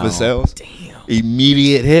 Box office sales. Damn.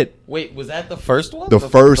 Immediate hit. Wait, was that the first one? The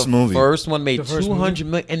first movie. First one made $200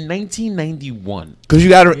 million in 1991. Because you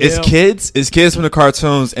got it's kids from the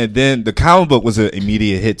cartoons, and then the comic book was an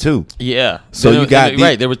immediate hit too. Yeah. So you got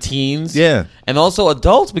right. There were teens. Yeah. And also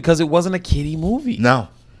adults because it wasn't a kiddie movie. No.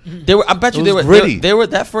 I bet you they were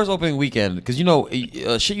that first opening weekend, because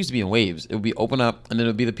shit used to be in waves. It would be open up, and then it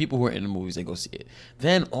would be the people who were in the movies, they go see it.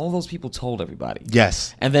 Then all those people told everybody.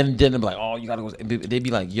 Yes. And then they'd be like, oh, you gotta go. They'd be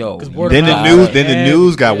like, yo. Then the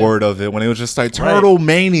news got word of it when it was just like Turtle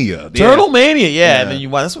Mania. Turtle Mania, yeah. And then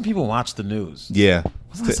that's when people watch the news. Yeah.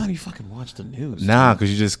 When's the last time you fucking watched the news? Nah,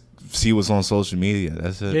 because you just see what's on social media.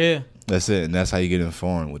 That's it. Yeah. That's it, and that's how you get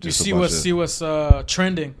informed. Which you is see what's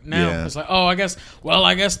trending now. Yeah. It's like, I guess it's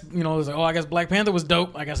like, I guess Black Panther was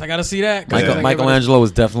dope. I guess I got to see that. Michelangelo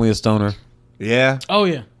was definitely a stoner. Yeah. Oh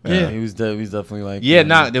yeah. Yeah. He was definitely like.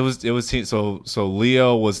 Yeah. It was so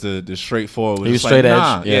Leo was the straightforward. He was straight edge.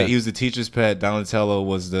 Nah. Yeah. He was the teacher's pet. Donatello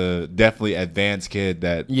was the definitely advanced kid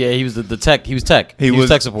that. Yeah. He was the tech. He was tech. He was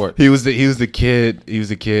tech support. He was the kid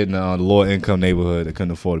in the lower income neighborhood that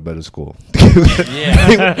couldn't afford a better school.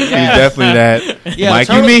 Yeah. He was definitely that. Yeah. Mike,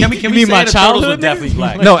 can we say my childhood were definitely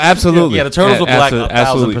black? No, absolutely. Yeah. The Turtles were black.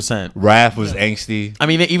 1,000%. Raph was angsty. I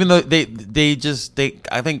mean, even though they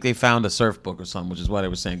I think they found a surf book or something, which is why they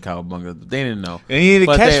were saying Cowabunga. They didn't know. And he needed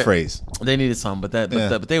a catchphrase. They needed some, but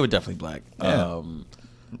they were definitely black. Yeah.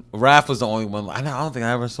 Raph was the only one. I don't think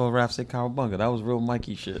I ever saw Raph say Cowabunga. That was real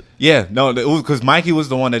Mikey shit. Yeah, no, because Mikey was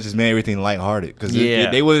the one that just made everything lighthearted. Because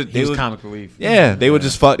they was comic relief. Yeah, they were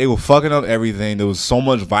just they were fucking up everything. There was so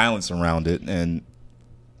much violence around it, and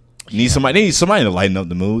they need somebody to lighten up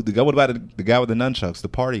the mood. What about the guy with the nunchucks, the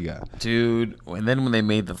party guy, dude? And then when they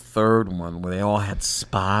made the third one, where they all had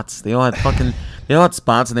spots,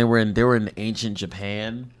 spots, and they were in ancient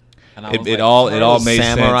Japan. And it all made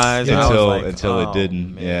samurais sense until it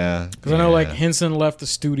didn't. Man. Yeah, because I know like Henson left the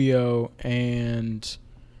studio, and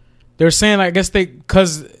they're saying I guess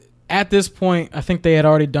because at this point I think they had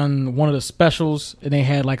already done one of the specials, and they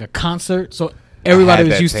had like a concert, so everybody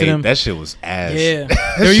was used to them. That shit was ass. Yeah,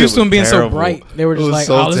 they were used to them being terrible. So bright. They were just like,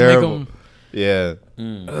 let's make them. Yeah.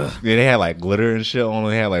 Yeah, they had like glitter and shit on.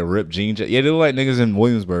 They had like ripped jean jackets. Yeah, they look like niggas in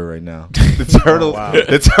Williamsburg right now. The turtles,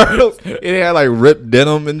 the turtles. Yeah, they had like ripped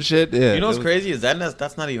denim and shit. Yeah. You know what's crazy is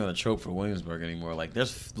that's not even a trope for Williamsburg anymore. Like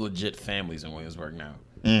there's legit families in Williamsburg now.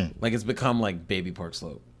 Like it's become like Baby Park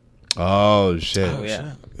Slope. Oh shit. Oh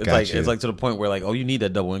yeah. It's Gotcha. like to the point where like, oh, you need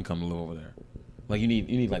that double income to live over there. Like you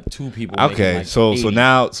need like two people. Okay, like so 80.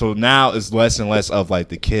 now it's less and less of like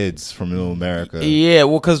the kids from Middle America. Yeah,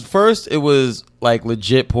 well, because first it was like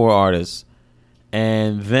legit poor artists,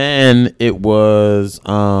 and then it was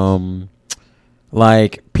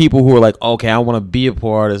like people who were like, okay, I want to be a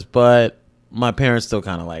poor artist, but my parents still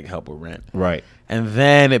kind of like help with rent. Right. And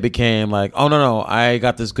then it became like, oh no, I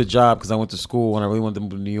got this good job because I went to school and I really wanted to move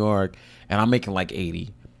to New York, and I'm making like 80,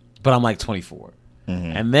 but I'm like 24.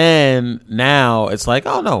 And then now it's like,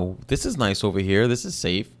 oh no, this is nice over here. This is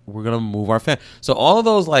safe. We're gonna move our family. So all of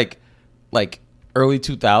those like early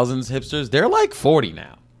 2000s hipsters, they're like 40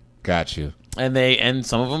 now, Got you. and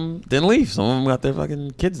some of them didn't leave. Some of them got their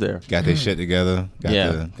fucking kids there. Got their shit together.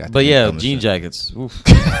 Got But yeah, income and jean shit. jackets. Oof.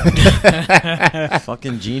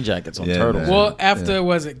 Fucking jean jackets on Yeah, turtles. man. Well, after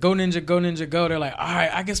was it Go Ninja Go, they're like, all right,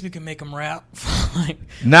 I guess we can make them rap. Like,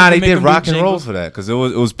 Nah, we they can make did 'em rock do and roll jingles. for that because it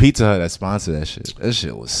was Pizza Hut that sponsored that shit. That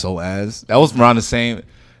shit was so ass. That was around the same.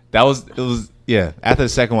 It was yeah. After the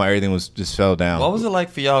second one, everything was just fell down. What was it like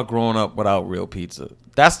for y'all growing up without real pizza?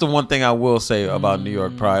 That's the one thing I will say about New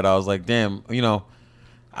York Pride. I was like, damn, you know,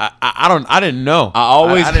 I didn't know.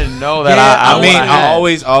 I didn't know that. Yeah, I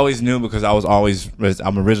always knew because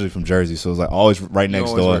I'm originally from Jersey, so it was like always right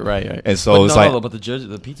next door. Right. And so but it's but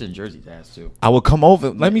the pizza in Jersey's ass too. I would come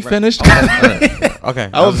over. Let me finish. Okay.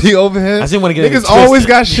 I would be over here. I didn't wanna get Niggas it always twisted.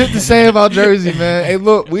 got shit to say about Jersey, man. Hey,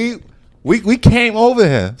 look, we came over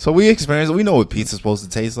here, so we experienced it. We know what pizza's supposed to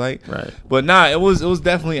taste like. Right. But nah, it was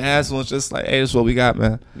definitely ass. It's just like, hey, this is what we got,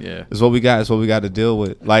 man. Yeah. It's what we got. It's what we got to deal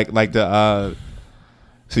with. Like the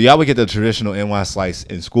so y'all would get the traditional NY slice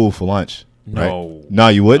in school for lunch. No. Right? No,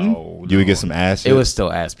 you wouldn't. No, You would get some ass. It shit? was still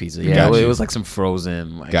ass pizza. Yeah, Got it you. was like some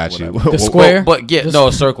frozen. Like, Got you. whatever. The square? But yeah, no,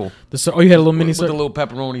 a circle. Oh, you had a little mini With the circle. little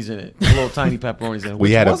pepperonis in it. The little tiny pepperonis in it.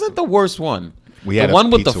 Which had a- wasn't the worst one. We had the a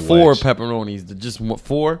one with the pizza 4 wedge. pepperonis. The just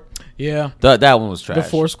 4. Yeah, That one was trash. the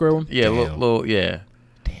 4 square one. Yeah, Damn. little yeah.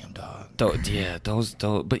 Damn, dog. Those.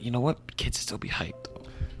 But you know what? Kids still be hyped.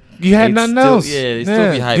 You had They'd nothing still- else. yeah, they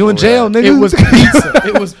still be hyped You in over jail, that. nigga? It was pizza.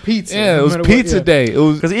 It was pizza. Yeah, it no was matter what, pizza yeah. day. It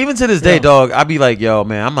was. Because even to this day, Yeah. dog, I'd be like, yo,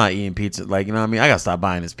 man, I'm not eating pizza. Like, you know what I mean? I got to stop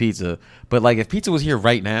buying this pizza. But, like, if pizza was here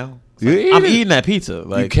right now, it's You like, eat I'm it. eating that pizza. You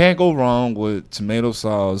Like, can't go wrong with tomato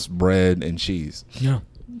sauce, bread, and cheese. Yeah.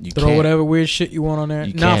 You Throw can't. whatever weird shit you want on there.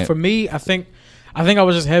 You Nah, can't. for me, I think I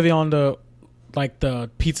was just heavy on the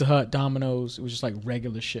Pizza Hut, Domino's. It was just like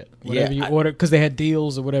regular shit. Whatever you order because they had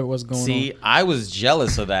deals or whatever was going see, on. I was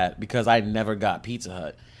jealous of that because I never got Pizza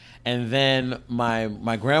Hut. And then my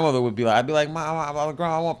grandmother would be like, I'd be like, Mom,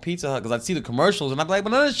 Grandma, I want Pizza Hut because I'd see the commercials and I'd be like,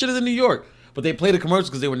 but none of this shit is in New York. But they play the commercials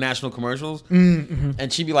because they were national commercials. Mm-hmm.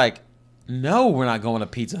 And she'd be like, no, we're not going to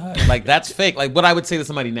Pizza Hut. Like, that's fake. Like, what I would say to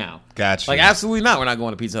somebody now. Gotcha. Like, absolutely not. We're not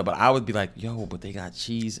going to Pizza Hut. But I would be like, yo, but they got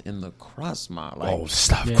cheese in the crust, ma. Like, Oh,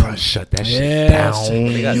 stop, Yeah. Crunch! Shut that shit Yeah. down.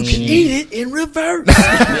 they got You can cheese. eat it in reverse.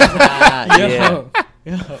 Ah, yeah.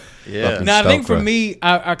 Yeah. Yeah. Fucking Now I think stuffed for crust. me,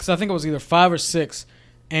 because I think it was either 5 or 6,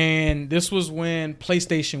 and this was when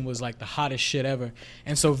PlayStation was like the hottest shit ever,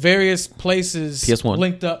 and so various places PS1.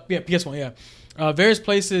 linked up. Yeah, PS1. Yeah, various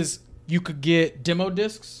places you could get demo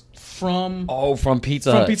discs from. Oh, from Pizza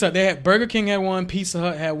From Hut. Pizza Hut. They had Burger King had one, Pizza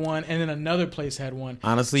Hut had one, and then another place had one.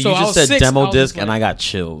 Honestly, So you I just was said 6, I demo was disc, just and like, I got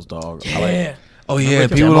chills, dog. I like- Yeah. Oh yeah,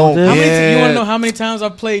 Remember people demo don't. disc? How many, you want to know Yeah. how many times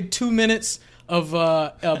I've played 2 minutes of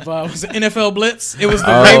was it NFL Blitz? It was the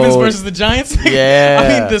Oh, Ravens versus the Giants. yeah. I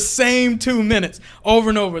mean the same 2 minutes over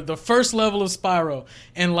and over. The first level of Spyro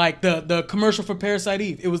and like the commercial for Parasite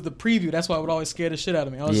Eve. It was the preview. That's why it would always scare the shit out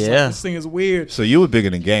of me. I was just Yeah. like, this thing is weird. So you were bigger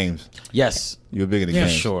than games. Yes. You were bigger than Yeah,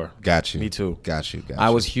 games. sure. Got you. Me too. Got you. I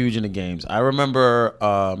was huge into games. I remember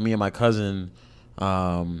me and my cousin,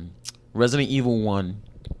 Resident Evil 1,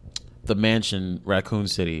 The Mansion, Raccoon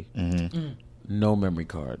City. No memory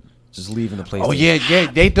card. Just leaving the PlayStation. Oh yeah.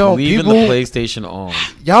 They don't. Leaving People, the PlayStation on.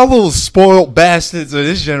 y'all little spoiled bastards of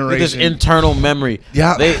this With generation. this internal memory.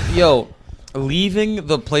 Yeah. Leaving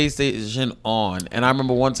the PlayStation on. And I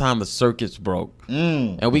remember one time the circuits broke.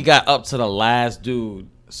 And we got up to the last dude.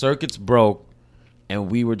 Circuits broke. And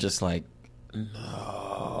we were just like,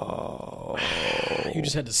 no. You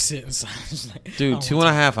just had to sit inside. Just like, I Dude, don't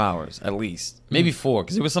 2.5 hours at least. Maybe 4.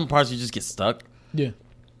 Because there were some parts you just get stuck. Yeah.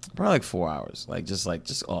 Probably like 4 hours.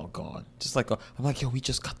 Just all gone. Just like, I'm like, yo, we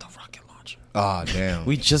just got the rocket launcher. Oh damn.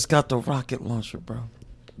 We just got the rocket launcher, bro.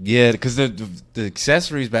 Yeah, because the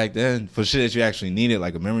accessories back then for shit that you actually needed,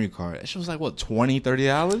 like a memory card, that shit was like what,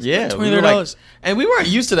 $20-$30? Yeah, $20. we were like, and we weren't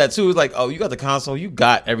used to that too. It was like, oh, you got the console, you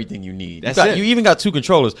got everything you need. That's it. You even got 2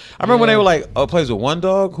 controllers. I remember when they were like, oh, plays with one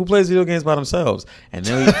dog. Who plays video games by themselves? And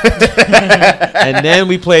then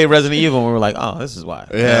we played Resident Evil, and we were like, oh, this is why.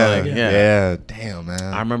 Yeah. Damn, man.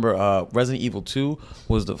 I remember Resident Evil 2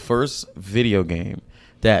 was the first video game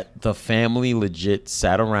that the family legit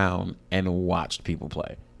sat around and watched people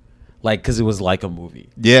play. Like, because it was like a movie.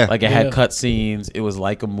 Yeah. Like, it had cutscenes. It was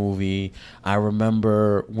like a movie. I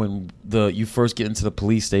remember when you first get into the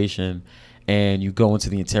police station and you go into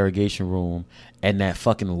the interrogation room and that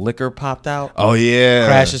fucking liquor popped out. Oh, yeah.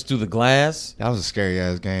 Crashes through the glass. That was a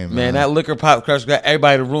scary-ass game, Man, that liquor pop crashed.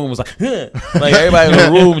 Everybody in the room was like, huh. Like, everybody in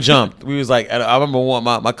the room jumped. We was like, I remember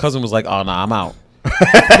my cousin was like, oh, no, I'm out.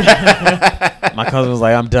 My cousin was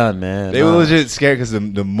like, I'm done, man. They were legit scared because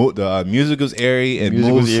the music was airy and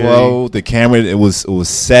moved slow. The camera, it was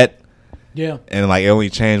set. Yeah. And like it only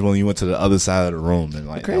changed when you went to the other side of the room. And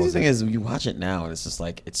like the crazy thing is, you watch it now and it's just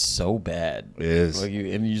like, it's so bad. It is. Like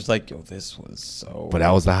you're just like, yo, this was so. But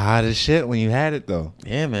that was the hottest shit when you had it though.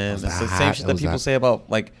 Yeah, man. It's the same shit that people say about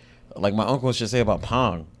like my uncle should say about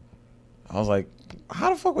Pong. I was like,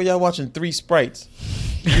 how the fuck were y'all watching 3 sprites?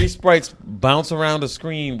 3 sprites bounce around the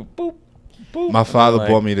screen. Boop, boop. My father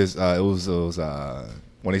bought me this. It was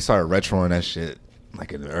when they started retroing that shit,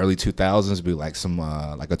 like in the early 2000s, be like some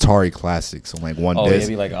like Atari classics on like one disc. Oh,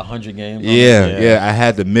 maybe like 100 games. Yeah. I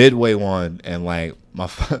had the Midway one, and like my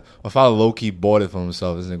father low key bought it for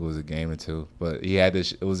himself. This nigga was a gamer too, but he had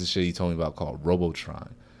this. It was the shit he told me about called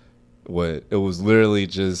Robotron. What it was literally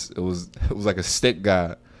just it was like a stick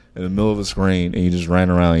guy in the middle of a screen, and you just ran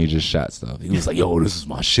around and you just shot stuff. He was like, "Yo, this is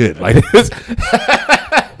my shit." Like this.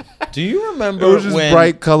 Do you remember? It was just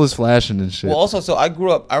bright colors flashing and shit. Well, also, so I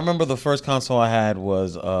grew up. I remember the first console I had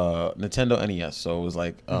was Nintendo NES. So it was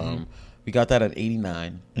like we got that at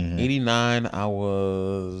 89. 89, I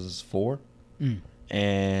was 4,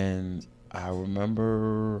 and I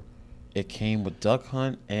remember it came with Duck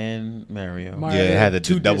Hunt and Mario. Yeah, it had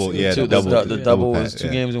the double. Yeah, the double was 2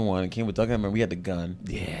 yeah. games in one. It came with Duck Hunt. We had the gun.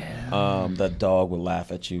 Yeah. That dog would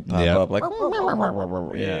laugh at you, pop up like.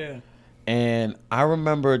 Yeah. And I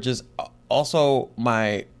remember just also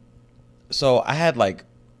so I had like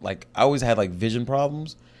I always had like vision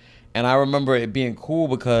problems, and I remember it being cool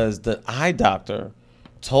because the eye doctor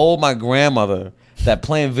told my grandmother that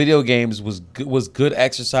playing video games was good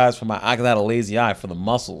exercise for my eye because I had a lazy eye for the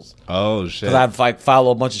muscles. Oh shit! Because I'd like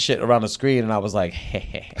follow a bunch of shit around the screen, and I was like,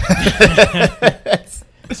 hey.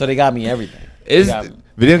 So they got me everything.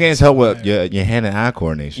 Video games help with your hand and eye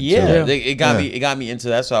coordination. Yeah, too. it got me into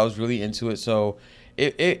that, so I was really into it. So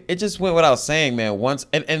it just went without saying, man. Once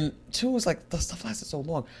and 2 was like the stuff lasted so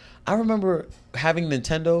long. I remember having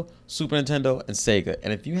Nintendo, Super Nintendo, and Sega,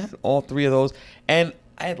 and if you had all 3 of those, and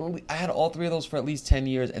I had all 3 of those for at least 10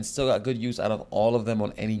 years, and still got good use out of all of them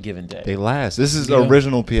on any given day. They last. This is the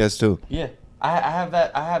original PS2. Yeah, I have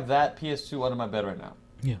that PS2 under my bed right now.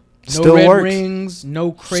 Yeah. No Still red works. rings,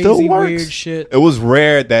 no crazy Still works. weird shit. It was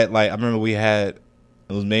rare that like I remember we had.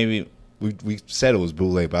 It was maybe we said it was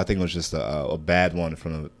bootleg, but I think it was just a bad one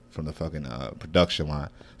from the fucking production line.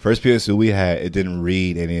 First PS2 we had, it didn't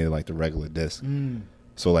read any of like the regular discs.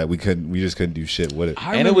 So like we just couldn't do shit with it.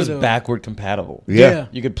 And it was backward compatible. Yeah.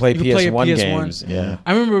 You could play PS1 games. Yeah.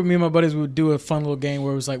 I remember me and my buddies would do a fun little game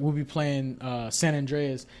where it was like we'll be playing San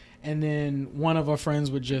Andreas, and then one of our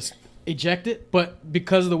friends would just eject it, but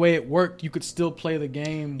because of the way it worked, you could still play the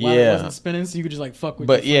game while it wasn't spinning, so you could just like fuck with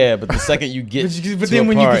but the second you get but then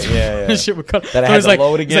when part, you get shit would cut. That I had to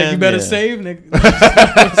load again. It's like you better save, nigga.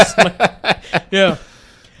 Yeah.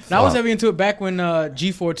 And I was heavy into it back when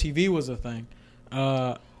G4 TV was a thing.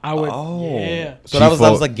 I would So that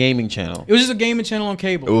was like gaming channel. It was just a gaming channel on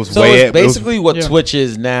cable. It was So it's basically what Twitch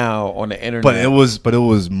is now on the internet. But it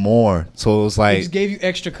was more. So it was like it just gave you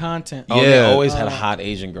extra content. Oh, they always had hot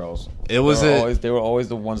Asian girls. It was they were always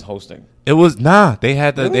the ones hosting. It was they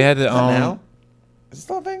had the now? Is it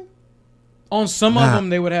still a thing? On some of them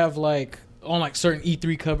they would have like on like certain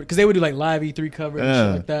E3 coverage because they would do like live E3 coverage and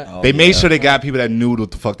shit like that. They made sure they got people that knew what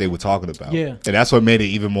the fuck they were talking about. Yeah, and that's what made it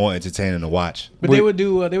even more entertaining to watch. But they would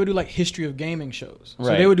do like history of gaming shows. So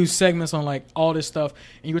they would do segments on like all this stuff,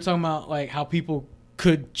 and you were talking about like how people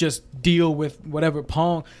could just deal with whatever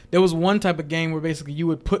Pong. There was one type of game where basically you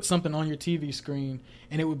would put something on your TV screen,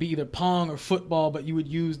 and it would be either Pong or football, but you would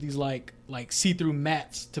use these like see-through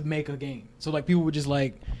mats to make a game. So like people would just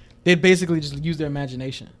like they'd basically just use their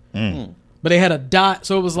imagination. but they had a dot,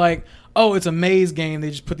 so it was like, oh, it's a maze game. They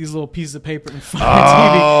just put these little pieces of paper in front of the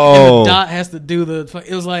TV, and the dot has to do the.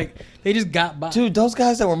 It was like they just got by. Dude, those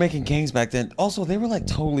guys that were making games back then, also they were like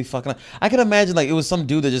totally fucking. I could imagine like it was some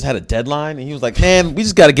dude that just had a deadline, and he was like, "Man, we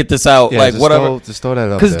just got to get this out, like just whatever." Just throw that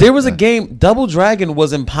up. Because there was a game, Double Dragon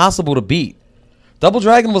was impossible to beat. Double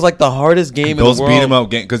Dragon was like the hardest game in the world. Those beat 'em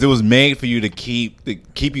up games because it was made for you to keep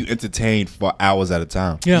you entertained for hours at a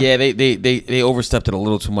time. Yeah, they overstepped it a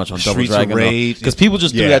little too much on Double Streets of Dragon Rage. because people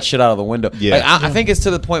just threw that shit out of the window. Yeah. Like, I think it's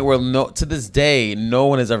to the point where to this day no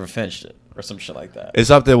one has ever finished it or some shit like that.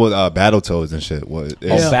 It's up there with Battletoads and shit.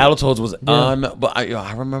 Battletoads was but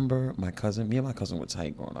I remember me and my cousin were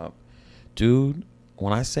tight growing up, dude.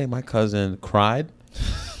 When I say my cousin cried.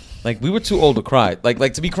 Like, we were too old to cry.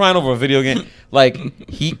 Like to be crying over a video game. Like,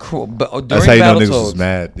 he during That's how you know niggas Battletoads was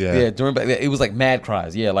mad. Yeah. Yeah, it was like mad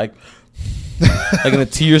cries. Yeah, like and the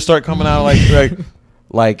tears start coming out.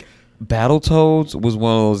 Like Battletoads was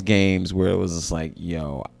one of those games where it was just like,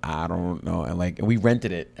 yo, I don't know. And we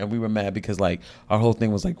rented it, and we were mad because like our whole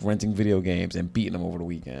thing was like renting video games and beating them over the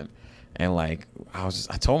weekend. And like I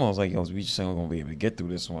told him, I was like, yo, we just ain't gonna be able to get through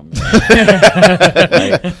this one. Like,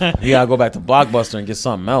 we gotta go back to Blockbuster and get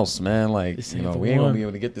something else, man. Like, we ain't gonna be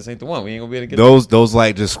able to get this. Ain't the one. We ain't gonna be able to get those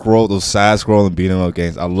like just those side scrolling beat 'em up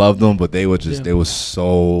games. I love them, but they were they were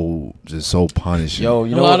so punishing. Yo, a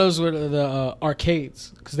lot of those were the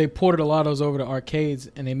arcades because they ported a lot of those over to arcades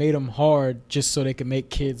and they made them hard just so they could make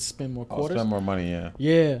kids spend more quarters. Spend more money, yeah.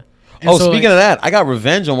 Yeah. And speaking of that, I got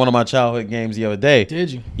revenge on one of my childhood games the other day. Did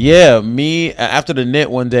you? Yeah, me after the knit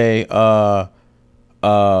one day. I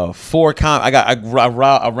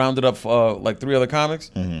rounded up like 3 other comics,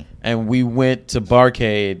 and we went to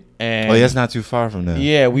Barcade. And that's not too far from there.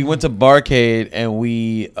 Yeah, we went to Barcade and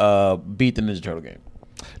we beat the Ninja Turtle game.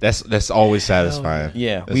 That's always satisfying.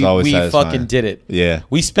 Yeah, we satisfying. fucking did it. Yeah,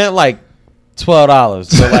 we spent like $12.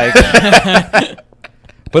 So like.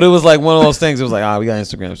 But it was like one of those things. It was like, we got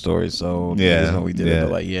Instagram stories, so that's what we did. Yeah.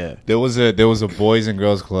 But like, there was a boys and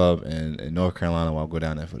girls club in North Carolina. Where I'll go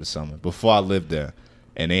down there for the summer. Before I lived there,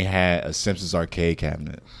 and they had a Simpsons arcade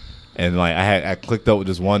cabinet, and like I clicked up with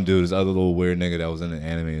this one dude, this other little weird nigga that was in the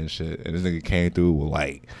anime and shit, and this nigga came through with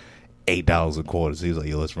like $8 a quarter. So he was like,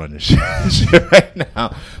 yo, let's run this shit right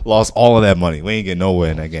now. Lost all of that money. We ain't get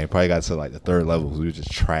nowhere in that game. Probably got to like the 3rd level because we were just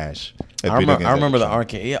trash. I remember the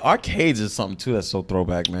arcade. Yeah, arcades is something too that's so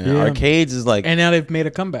throwback, man. Yeah. Arcades is like, and now they've made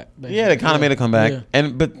a comeback. Yeah, they kind of made a comeback. Yeah.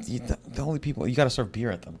 But the only people you got to serve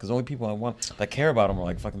beer at them because the only people that care about them are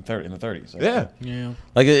like fucking in the 30s. Like, yeah.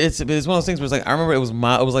 Like it's one of those things where it's like I remember it was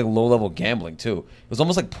like low level gambling too. It was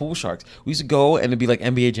almost like pool sharks. We used to go and it'd be like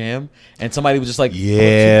NBA Jam, and somebody would just like put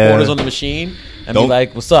 2 quarters on the machine and be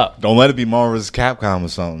like, "What's up?" Don't let it be Marvel's Capcom or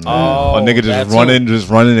something. Man. Oh, a nigga just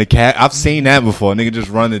running the cat. I've seen that before. A nigga just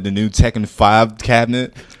running the new Tekken 5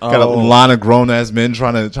 cabinet. Got a line of grown ass men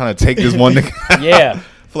trying to take this one nigga. Yeah.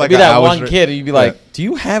 For like be that one kid and you'd be like, do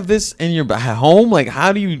you have this in your home? Like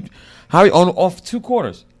how off 2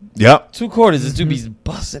 quarters? Yep. 2 quarters. This dude be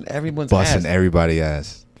busting everybody's ass. Everybody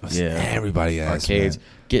ass. Everybody ass. Arcades. Man.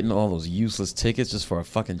 Getting all those useless tickets just for a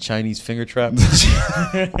fucking Chinese finger trap.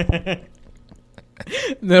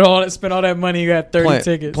 Then spent all that money, you got 30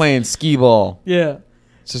 tickets. Playing skee ball. Yeah.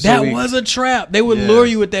 That was a trap. They would lure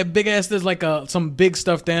you with that big ass. There's like some big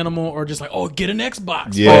stuffed animal, or just like, get an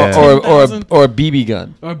Xbox, or a BB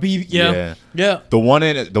gun, or BB. Yeah.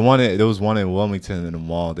 There was one in Wilmington in the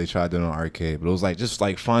mall. They tried doing an arcade, but it was like just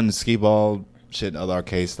like fun skee ball shit and other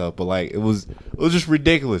arcade stuff. But like it was just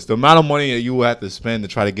ridiculous. The amount of money that you would have to spend to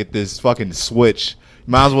try to get this fucking Switch.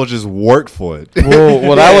 You might as well just work for it.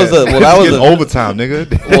 Well, that was overtime, nigga.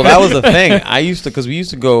 Well, that was the thing. Because we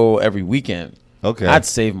used to go every weekend. Okay, I'd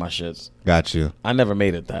save my shits. Got you. I never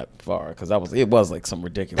made it that far because it was like some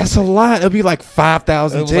ridiculous. That's a lot. It'll be like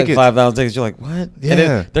 5,000 tickets. Like 5,000 tickets. You're like, what?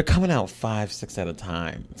 Yeah, they're coming out 5-6 at a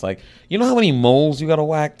time. It's like, you know how many moles you got to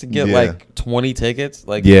whack to get like 20 tickets?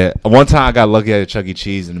 Like, one time I got lucky at a Chuck E.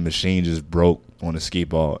 Cheese and the machine just broke on the skee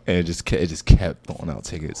ball and it just kept throwing out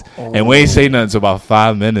tickets. And we ain't say nothing until about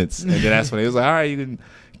 5 minutes, and then that's when it was like, all right, you can.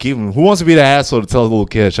 Keep them. Who wants to be the asshole to tell a little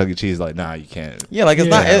kid at Chuck E. Cheese like, nah, you can't? Yeah, like it's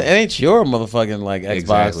not. It ain't your motherfucking like Xbox.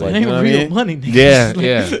 Exactly. Like, it ain't you know real what I mean? money.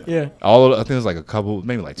 Niggas. Yeah. I think it was like a couple,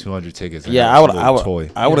 maybe like 200 tickets. Yeah, I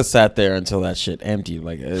would have sat there until that shit emptied.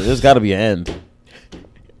 Like, there's got to be an end.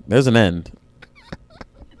 There's an end.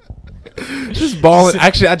 Just balling.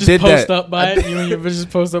 Actually, I did that. Post up by it. You and your bitch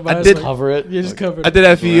just post up by it. I did cover it. You just covered it. I did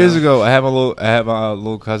that a few years ago. I had my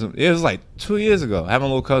little cousin. It was like 2 years ago. I had my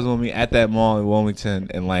little cousin with me at that mall in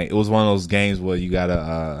Wilmington, and like it was one of those games where you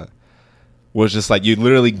gotta was just like you're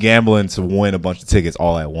literally gambling to win a bunch of tickets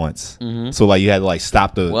all at once. So like you had to like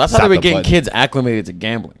stop the. Well, that's how they were getting kids acclimated to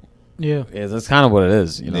gambling. Yeah. Yeah, that's kind of what it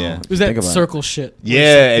is, you know. Yeah. It was Think that about circle shit.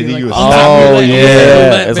 Yeah, and then you. Oh,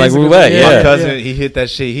 yeah. It's like basically. roulette, yeah. My cousin, he hit that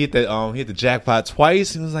shit. He hit the jackpot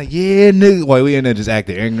twice, and was like, "Yeah, nigga." While we in there just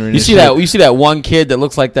acting ignorant. You see that? You see that one kid that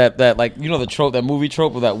looks like that like you know the trope, that movie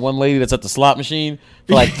trope of that one lady that's at the slot machine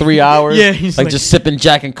for like 3 hours, Yeah, he's like like- just sipping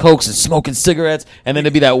Jack and Cokes and smoking cigarettes, and then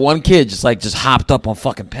there'd be that one kid just hopped up on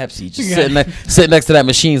fucking Pepsi, just Yeah. sitting next to that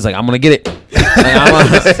machine. He's like, I'm gonna get it.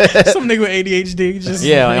 Like, Some nigga with ADHD. Just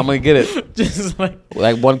yeah, like, I'm gonna get it. Just like.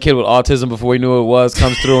 Like one kid with autism before he knew what it was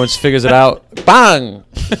comes through and just figures it out. Bang!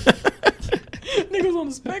 Nigga was on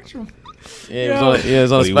the spectrum. Yeah, he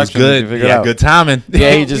was on the He was spectrum. good. He figured He it had out. good timing.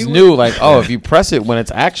 Yeah, he He just was- knew like, oh, if you press it when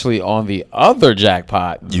it's actually on the other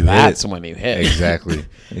jackpot, You hit that's it. when you hit. Exactly.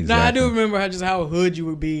 Nah, I do remember how hood you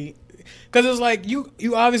would be, because it was like you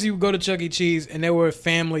obviously would go to Chuck E. Cheese and there were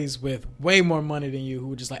families with way more money than you who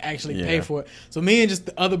would just like actually pay Yeah. for it. So me and just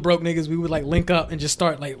the other broke niggas, we would like link up and just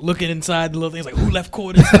start like looking inside the little things like who left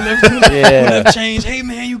quarters, who left change. Hey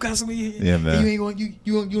man, you got some? Yeah, man. You ain't going.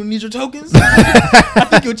 You don't need your tokens. I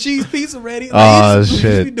think your cheese pizza ready. Like, Oh, you just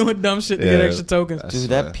shit. be doing dumb shit to Yeah. get extra tokens. Dude,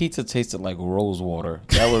 that pizza tasted like rose water.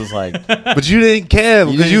 That was like, But you didn't care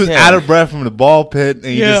You because you was didn't care. out of breath from the ball pit,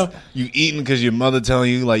 and Yeah. you eating because your mother telling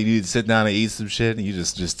you like you need to sit down and eat some shit, and you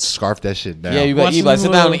just scarf that shit down. yeah, you better Watching eat, like, sit the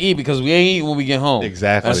down little- and eat because we ain't eating when we get home.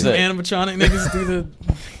 Exactly. That's The it. animatronic niggas do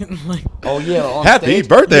the like. Oh yeah, on Happy stage,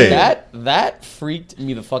 birthday. That freaked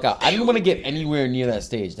me the fuck out. I didn't want to get anywhere near that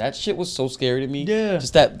stage. That shit was so scary to me. Yeah.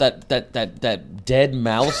 Just that dead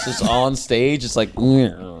mouse just on stage. It's like,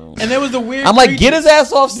 And there was the weird. I'm like, creature- get his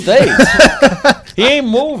ass off stage. He ain't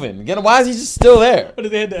moving. Why is he just still there?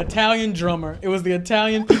 But they had the Italian drummer. It was the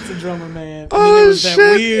Italian pizza drummer, man. And Oh, then it was that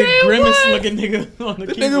shit, weird yeah, grimace what? looking nigga on the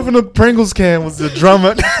The keyboard. nigga from the Pringles can was the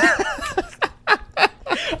drummer.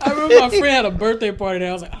 I remember my friend had a birthday party there.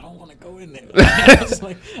 I was like, I don't want to go in there. I was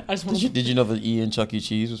like, I just want to. Did you know that E and Chuck E.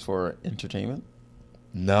 Cheese was for entertainment?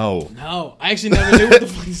 No, No, I actually never knew what the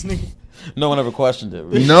fuck this nigga. No one ever questioned it.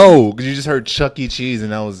 no, because you just heard Chuck E. Cheese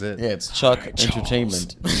and that was it. Yeah, it's Chuck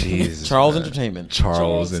Entertainment. Jesus, Charles man. Entertainment.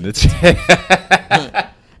 Charles and the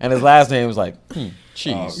And his last name was like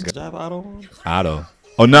Cheese. Oh, Did I have Otto on? Otto.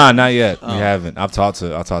 Oh nah, not yet. We haven't. I've talked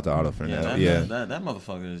to Otto for Yeah, now. that, Yeah. That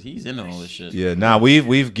motherfucker, he's into all this shit. Yeah, nah, we've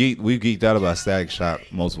geeked out about Static Shock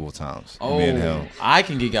multiple times. Oh, Me and him. I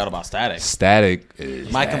can geek out about Static. Static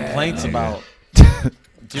is My complaints about,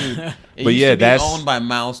 dude. It But used yeah, to be that's- owned by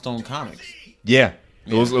Milestone Comics. yeah.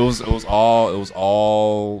 It was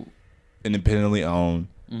all independently owned,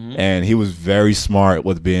 and he was very smart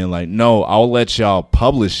with being like, no, I'll let y'all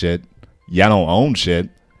publish it. Y'all don't own shit.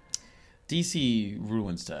 DC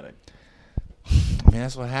ruined Static. I mean,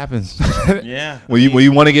 that's what happens. Yeah. when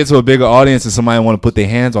you want to get to a bigger audience and somebody want to put their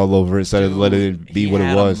hands all over it instead of letting it be He what it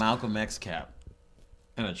had was. a Malcolm X cap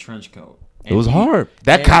and a trench coat. It was And hard.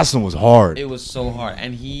 That and costume was hard. It was so hard,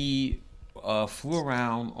 and he flew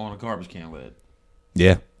around on a garbage can with it.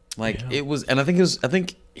 Yeah. Like it was, and I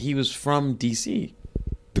think he was from DC.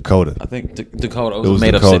 Dakota. I think Dakota. It It was, was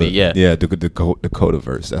made up Dakota. city. Yeah, Yeah, Dakota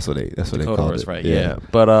verse. That's what they called Dakotaverse, it. right? Yeah.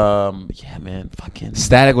 But yeah, man, fucking.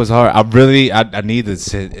 Static was hard. I need to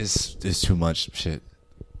sit. It's too much shit.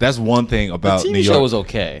 That's one thing The about TV New show York. was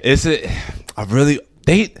okay.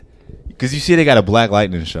 Because you see they got a Black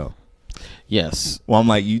Lightning show. Yes. Well, I'm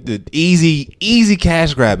like, the easy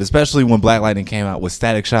cash grab, especially when Black Lightning came out with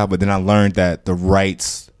Static Shock. But then I learned that the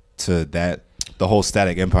rights to the whole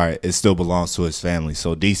Static Empire, it still belongs to his family.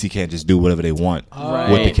 So DC can't just do whatever they want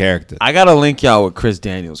with the character. I gotta link y'all with Chris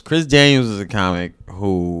Daniels. Chris Daniels is a comic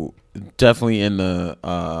who definitely in the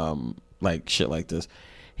like shit like this.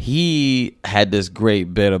 He had this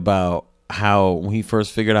great bit about how when he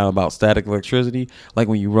first figured out about static electricity, like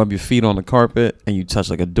when you rub your feet on the carpet and you touch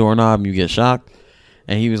like a doorknob and you get shocked.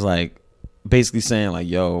 And he was like basically saying like,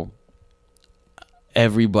 yo,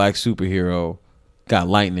 every black superhero got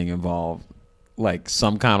lightning involved like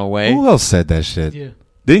some kind of way. Who else said that shit? Yeah,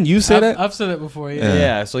 Didn't you say that? I've said that before. Yeah.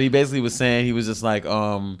 Yeah. So he basically was saying he was just like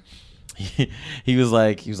he was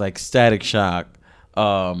like Static Shock.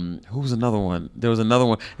 Who was another one? There was another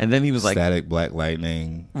one, and then he was like, Static, Black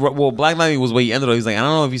Lightning. well, Black Lightning was where he ended up. He's like, I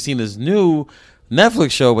don't know if you've seen this new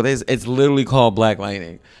Netflix show, but it's literally called Black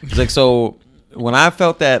Lightning. He's like, so when I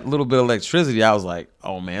felt that little bit of electricity, I was like,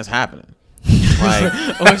 oh man, it's happening. Like,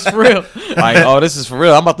 Oh, it's for real. like, oh, this is for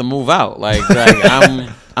real. I'm about to move out. Like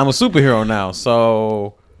I'm a superhero now.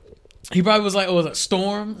 So He probably was like, oh, was it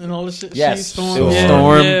Storm and all this shit? yes, Storm. it was Yeah.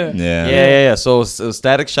 Storm. Yeah. Yeah. So it was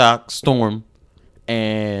Static Shock, Storm,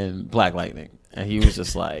 and Black Lightning, and he was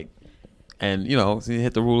just like, And he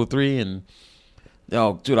hit the rule of 3, and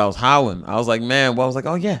dude, I was howling. I was like, man, well, I was like,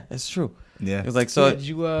 oh yeah, it's true. Yeah. It was like, so. Did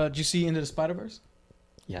you see Into the Spider-Verse?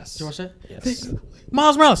 Yes. Did you watch that? Yes.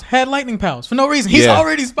 Miles Morales had lightning powers for no reason. He's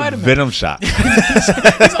already Spider-Man. Venom shot.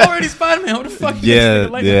 He's already Spider-Man. What the fuck? Yeah.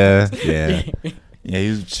 Yeah, he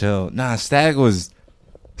was chill. Nah, Static.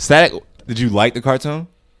 Did you like the cartoon?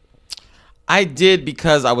 I did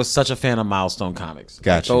because I was such a fan of Milestone Comics.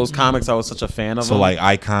 Gotcha. Those comics, I was such a fan of. So them. like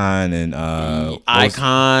Icon and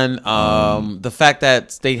the fact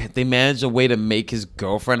that they managed a way to make his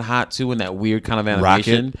girlfriend hot too in that weird kind of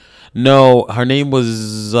animation. Rocket? No, her name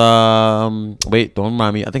was wait, don't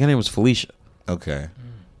remind me. I think her name was Felicia. Okay.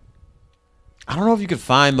 I don't know if you could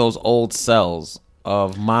find those old cells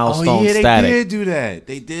of Milestone they Static. did do that.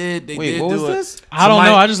 They did. Wait, what was this? I don't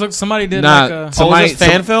know. I just looked. Somebody did like a. was this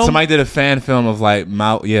fan film? Somebody did a fan film of like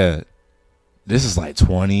Yeah. This is like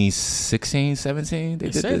 2016, 17. They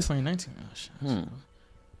It did said this. 2019. Oh, shit.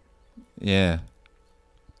 Yeah.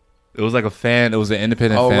 It was like a fan. It was an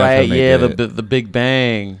independent Oh fan right, film. they yeah, did. the Big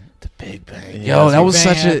Bang. The Big Bang. Yeah, Yo, that was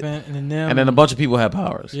Bang such a happened, And then a bunch of people had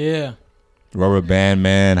powers. Yeah. Rubber Band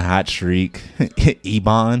Man, Hot Streak,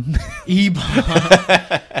 Ebon. Ebon.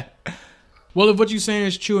 Well, if what you're saying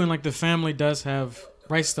is true, and like the family does have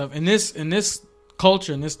right stuff in this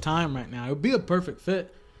culture, in this time right now, it would be a perfect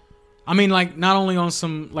fit. I mean, like not only on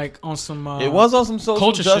some It was on some social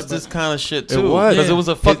culture justice shit, kind of shit It too. was. Because Yeah. it was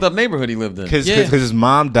a fucked up neighborhood he lived in. Because Yeah. his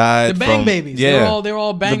mom died the Bang from, Babies. Yeah. They're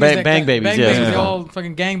all bangers. Bang Babies, yeah. They're Yeah. all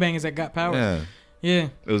fucking gangbangers that got power. Yeah. Yeah.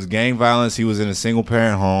 It was gang violence. He was in a single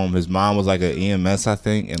parent home. His mom was like an EMS, I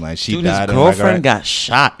think, and like she Dude, his died. girlfriend got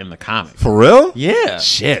shot in the comic. For real? Yeah.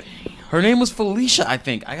 Shit. Her name was Felicia, I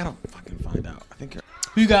think. I gotta fucking find out. I think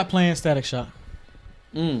Who you got playing Static Shock?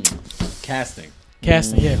 casting.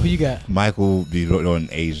 Casting. Yeah. Who you got? Michael B. Jordan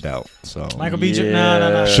aged out. So Michael B. Yeah.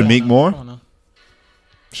 Nah. Shamik Moore? Come on now.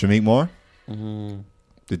 Shamik Moore,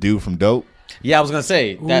 the dude from Dope, Yeah, I was gonna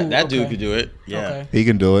say that dude okay. could do it. Yeah. Okay. he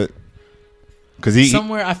can do it. Cause he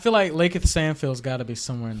Somewhere, I feel like Lakeith Stanfield's got to be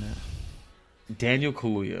somewhere in there. Daniel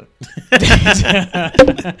Kaluuya.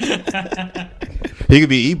 he could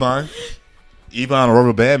be Ebon or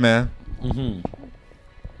Rubber Band Man.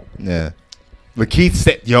 Yeah.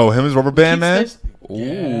 Lakeith him as Rubber Band Man.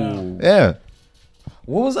 Ooh. Yeah.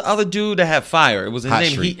 What was the other dude that had fire? It was his Hot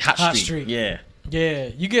name. Streak. Hot Streak. Yeah. Yeah,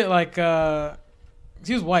 you get like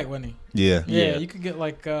he was white, wasn't he? Yeah. Yeah, you could get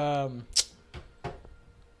like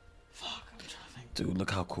Dude,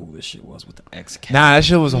 look how cool this shit was with the X cap. Nah, that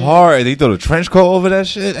shit was hard. They threw the trench coat over that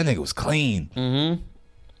shit. That nigga was clean.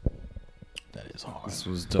 That is hard. This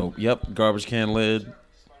was dope. Yep, garbage can lid.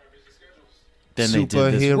 Then they did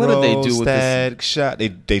this. Superhero What did they do with this? Static Shot.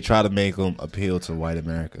 They try to make them appeal to white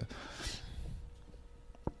America.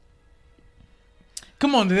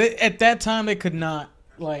 come on, at that time they could not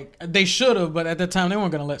they should have, but at that time they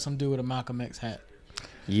weren't gonna let some dude with a Malcolm X hat.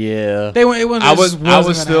 Yeah. They weren't. It wasn't. I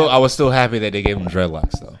wasn't was still happy that they gave him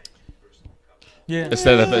dreadlocks though. Yeah.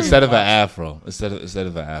 Instead of an afro. Instead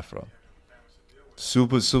of an afro.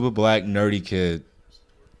 Super black nerdy kid.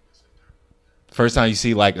 First time you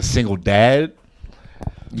see like a single dad.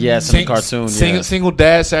 Yes, in the cartoon. Single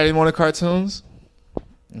dad Saturday morning cartoons.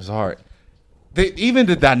 It was hard. Even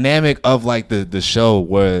the dynamic of like the show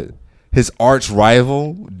where his arch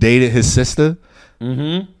rival dated his sister.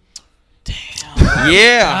 Yeah,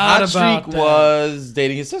 Forgot Hot Streak about that. was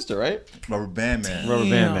dating his sister, right? Rubber Band Man. Rubber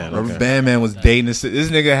Band Man. Rubber okay. Band Man was dating this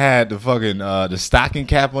nigga had the fucking the stocking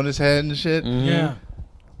cap on his head and shit. Yeah.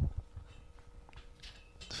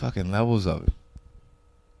 The fucking levels of it.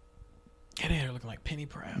 Get in here looking like Penny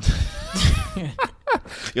Proud.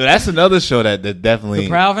 Yo, that's another show that definitely The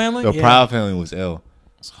Proud Family. The Yeah. Proud Family was ill.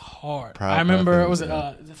 It's hard. Proud I remember Family, it was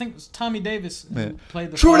yeah. I think it was Tommy Davis who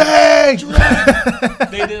played the Trudy!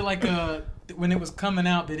 They did like when it was coming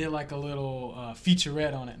out, they did like a little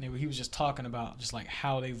featurette on it, and he was just talking about just like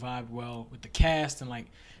how they vibed well with the cast and like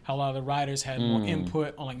how a lot of the writers had more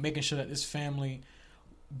input on like making sure that this family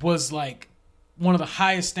was like one of the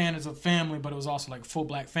highest standards of family, but it was also like a full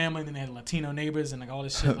black family. And then they had Latino neighbors and like all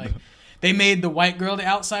this shit. Like they made the white girl the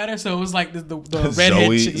outsider, so it was like the redhead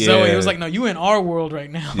Zoe, chick, Zoe. yeah. It was like, no, you in our world right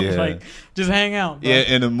now. Yeah. Like just hang out. Bro. Yeah,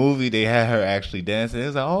 in the movie they had her actually dancing. It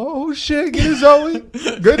was like, oh shit, get it Zoe,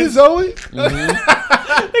 get it Zoe.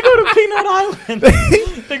 They go to Peanut Island.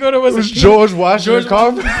 They go to It was George Washington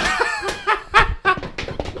Carver.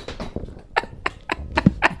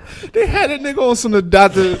 They had a nigga on some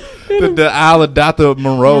the Isle of Dr.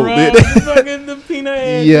 Monroe. fucking the peanut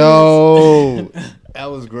head. Yo, That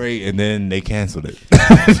was great, and then they canceled it.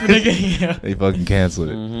 Yeah. They fucking canceled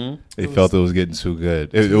it. Mm-hmm. They felt it was getting too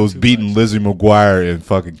good. It was too beating much. Lizzie McGuire and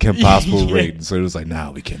fucking Kim Possible Yeah. rating. So it was like,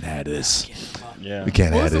 nah, we can't have this. Yeah. We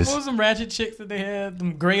can't have What this. was them ratchet chicks that they had?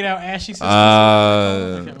 Them grayed out ashy sisters?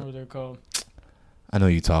 I can't remember what they're called. I know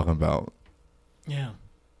you're talking about Yeah.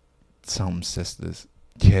 some sisters.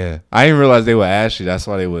 Yeah, I didn't realize they were ashy. That's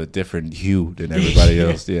why they were a different hue than everybody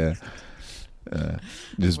else. Yeah,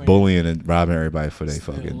 just Wait. bullying and robbing everybody for they It's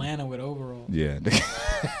fucking. Atlanta with overalls. Yeah.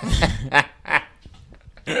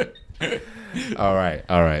 All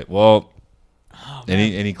right. Well, Oh,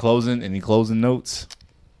 man. any closing notes?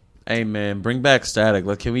 Hey man, bring back Static.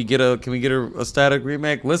 Like, can we get a Static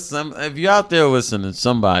remake? Listen, if you're out there listening,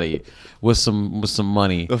 somebody with some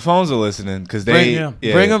money, The phones are listening because they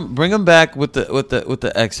bring them back with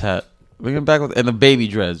the X hat. Bring them back with and the baby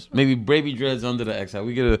dreads. Maybe baby dreads under the X hat.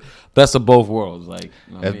 We get a best of both worlds. Like, you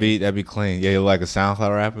know what I mean? That'd be clean. Yeah, you're like a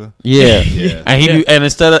SoundCloud rapper. Yeah, Yeah. And and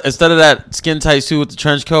instead of that skin tight suit with the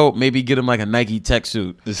trench coat, maybe get him like a Nike tech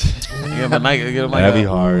suit. Get him a Nike. Get him like That'd be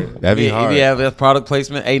hard. That'd be hard. Yeah, have product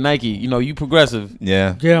placement. Hey Nike, you progressive.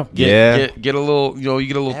 Yeah. Yeah. Get a little. You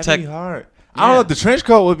get a little That'd tech. be hard. I don't know. The trench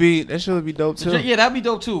coat would be. That shit would be dope too. Yeah, that'd be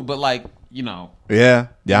dope too. But like, Yeah.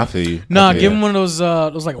 I feel you. Nah, I feel give you. him one of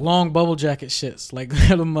those like long bubble jacket shits. Like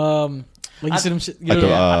them like you see them shit. Like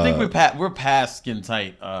the, I think we're past skin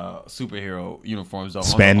tight superhero uniforms though.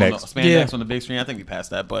 Spandex. Spandex on the big screen. I think we passed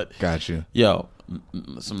that. But Got you. yo,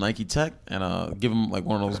 some Nike tech and give him like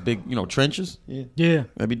one of those big trenches. Yeah.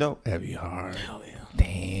 That'd be dope. That'd be hard. Hell yeah.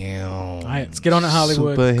 Damn. All right, let's get on to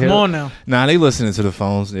Hollywood. Superhero. Come on now. Nah, they listening to the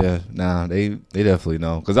phones. Yeah, nah, they definitely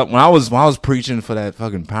know. Because when I was preaching for that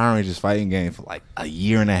fucking Power Rangers fighting game for like a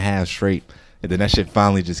year and a half straight, and then that shit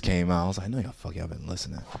finally just came out. I was like, I know y'all been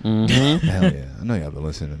listening. Mm-hmm. Hell yeah, I know y'all been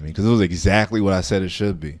listening to me because it was exactly what I said it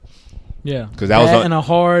should be. Yeah. 'Cause that was and a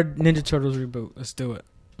hard Ninja Turtles reboot. Let's do it.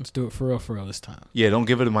 Let's do it for real this time. Yeah, don't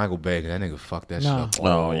give it to Michael Bay. 'Cause that nigga fucked that Nah. shit up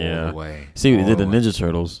all Oh, yeah. the way. See what he All did to the way. Ninja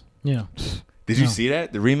Turtles. Yeah. Did you No. see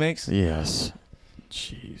that? The remakes? Yes.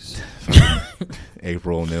 Jeez.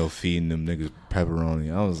 April O'Neil feeding them niggas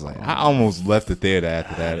pepperoni. I was like, I almost left the theater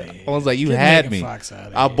after that. I was like, you Get had Megan me. Fox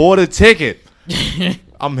outta I here. bought a ticket.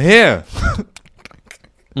 I'm here.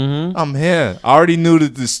 Mm-hmm. I'm here. I already knew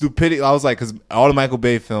the stupidity. I was like, because all the Michael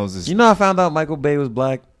Bay films is. I found out Michael Bay was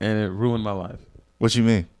black and it ruined my life. What you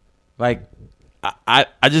mean? Like, I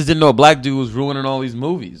just didn't know a black dude was ruining all these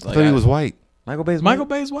movies. I Like, thought he was white. Michael Bay's Michael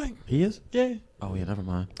white? Bay's white. He is? Yeah. Oh yeah, never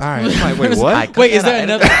mind. All right. I'm like, wait, what? Wait, is there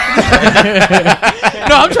another?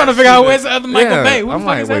 No, I'm trying to figure out where's the other Michael Yeah, Bay. Who the I'm fuck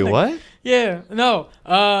like, is that wait, nigga? what? Yeah, no.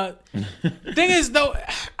 Thing is though,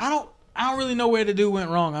 I don't really know where the dude went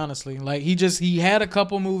wrong, honestly. Like he had a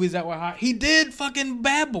couple movies that were hot. He did fucking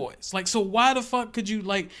Bad Boys. Like, so why the fuck could you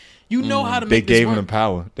how to They make this gave work? him the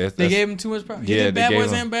power. They gave him too much power. He Yeah, did they Bad gave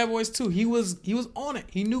Boys him- and Bad Boys 2. He was on it.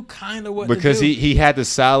 He knew kind of what because to do. he had the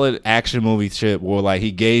solid action movie chip where like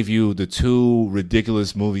he gave you the two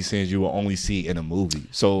ridiculous movie scenes you will only see in a movie.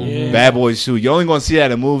 So Yeah. Bad Boys 2, you're only gonna see that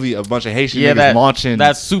in a movie, a bunch of Haitian niggas launching.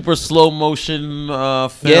 that super slow motion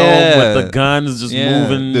film Yeah. with the guns just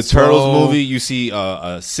moving. The slow. Turtles movie, you see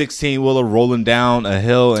a 16-wheeler rolling down a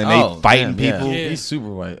hill and they fighting damn, yeah. people. Yeah. He's super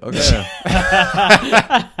white. Okay.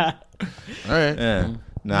 All right. Yeah.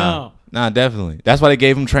 No. Nah, definitely. That's why they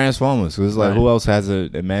gave him Transformers. Because it's like, Right. who else has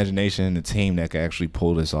an imagination and a team that can actually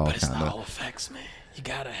pull this off? But it's Kind not of. all effects, man. You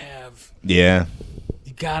gotta have Yeah.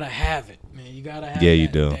 it, man. You gotta have Yeah, you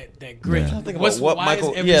that, do. that grit. Yeah. Think What's about what why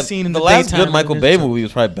Michael? is every Yeah, scene in the the last daytime good Michael in Bay Ninja movie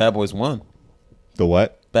was probably Bad Boys 1. The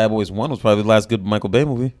what? Bad Boys 1 was probably the last good Michael Bay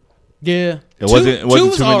movie. Yeah, It wasn't Two too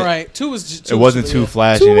was many- all right. Two was. It wasn't too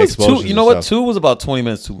flashy and explosions. You know what? 2 was about 20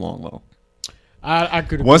 minutes too long though. I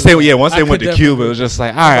could. Once they went to Cuba, it was just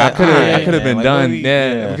like, all right, Like, I could all right, have man, been like, done. what do we-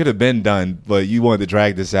 yeah. We could have been done, but you wanted to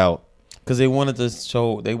drag this out. Because they wanted to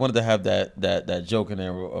show, they wanted to have that joke in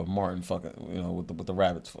there of Martin fucking, with the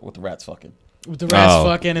rats fucking. with the rats Oh,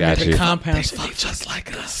 fucking and gotcha. the compound. They shit. fuck just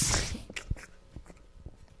like us.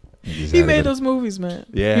 He made those movies, man.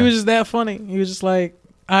 Yeah. He was just that funny. He was just like,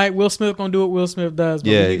 all right, Will Smith gonna do what Will Smith does.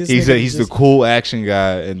 But Yeah, we need this he nigga said to he's the just- cool action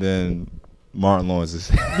guy, and then Martin Lawrence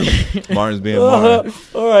is Martin's being Martin.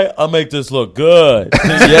 All right, I'll make this look good.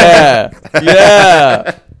 Yeah.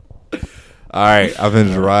 All right, I've been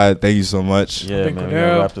Gerard. Thank you so much. Yeah, Big man, we Cordero.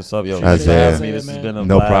 gotta wrap this up. Yo, That's thanks for it. having me. This has Man. been a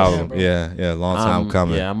No blast. problem. bro. Yeah, long time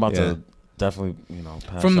coming. Yeah, I'm about to definitely,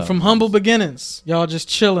 pass from out. humble beginnings. Y'all just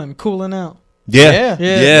chilling, cooling out. Yeah.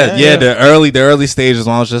 Yeah. The early stages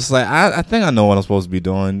when I was just like, I think I know what I'm supposed to be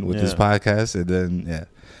doing with this Yeah. podcast, and then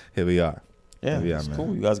here we are. Yeah, Yeah, it's man.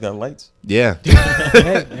 cool. You guys got lights. Yeah.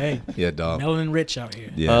 hey, Yeah, dog. melanin rich out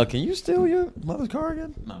here. Yeah. Can you steal your mother's car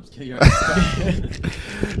again? No, I'm just kidding.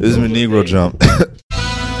 This is my Negro jump.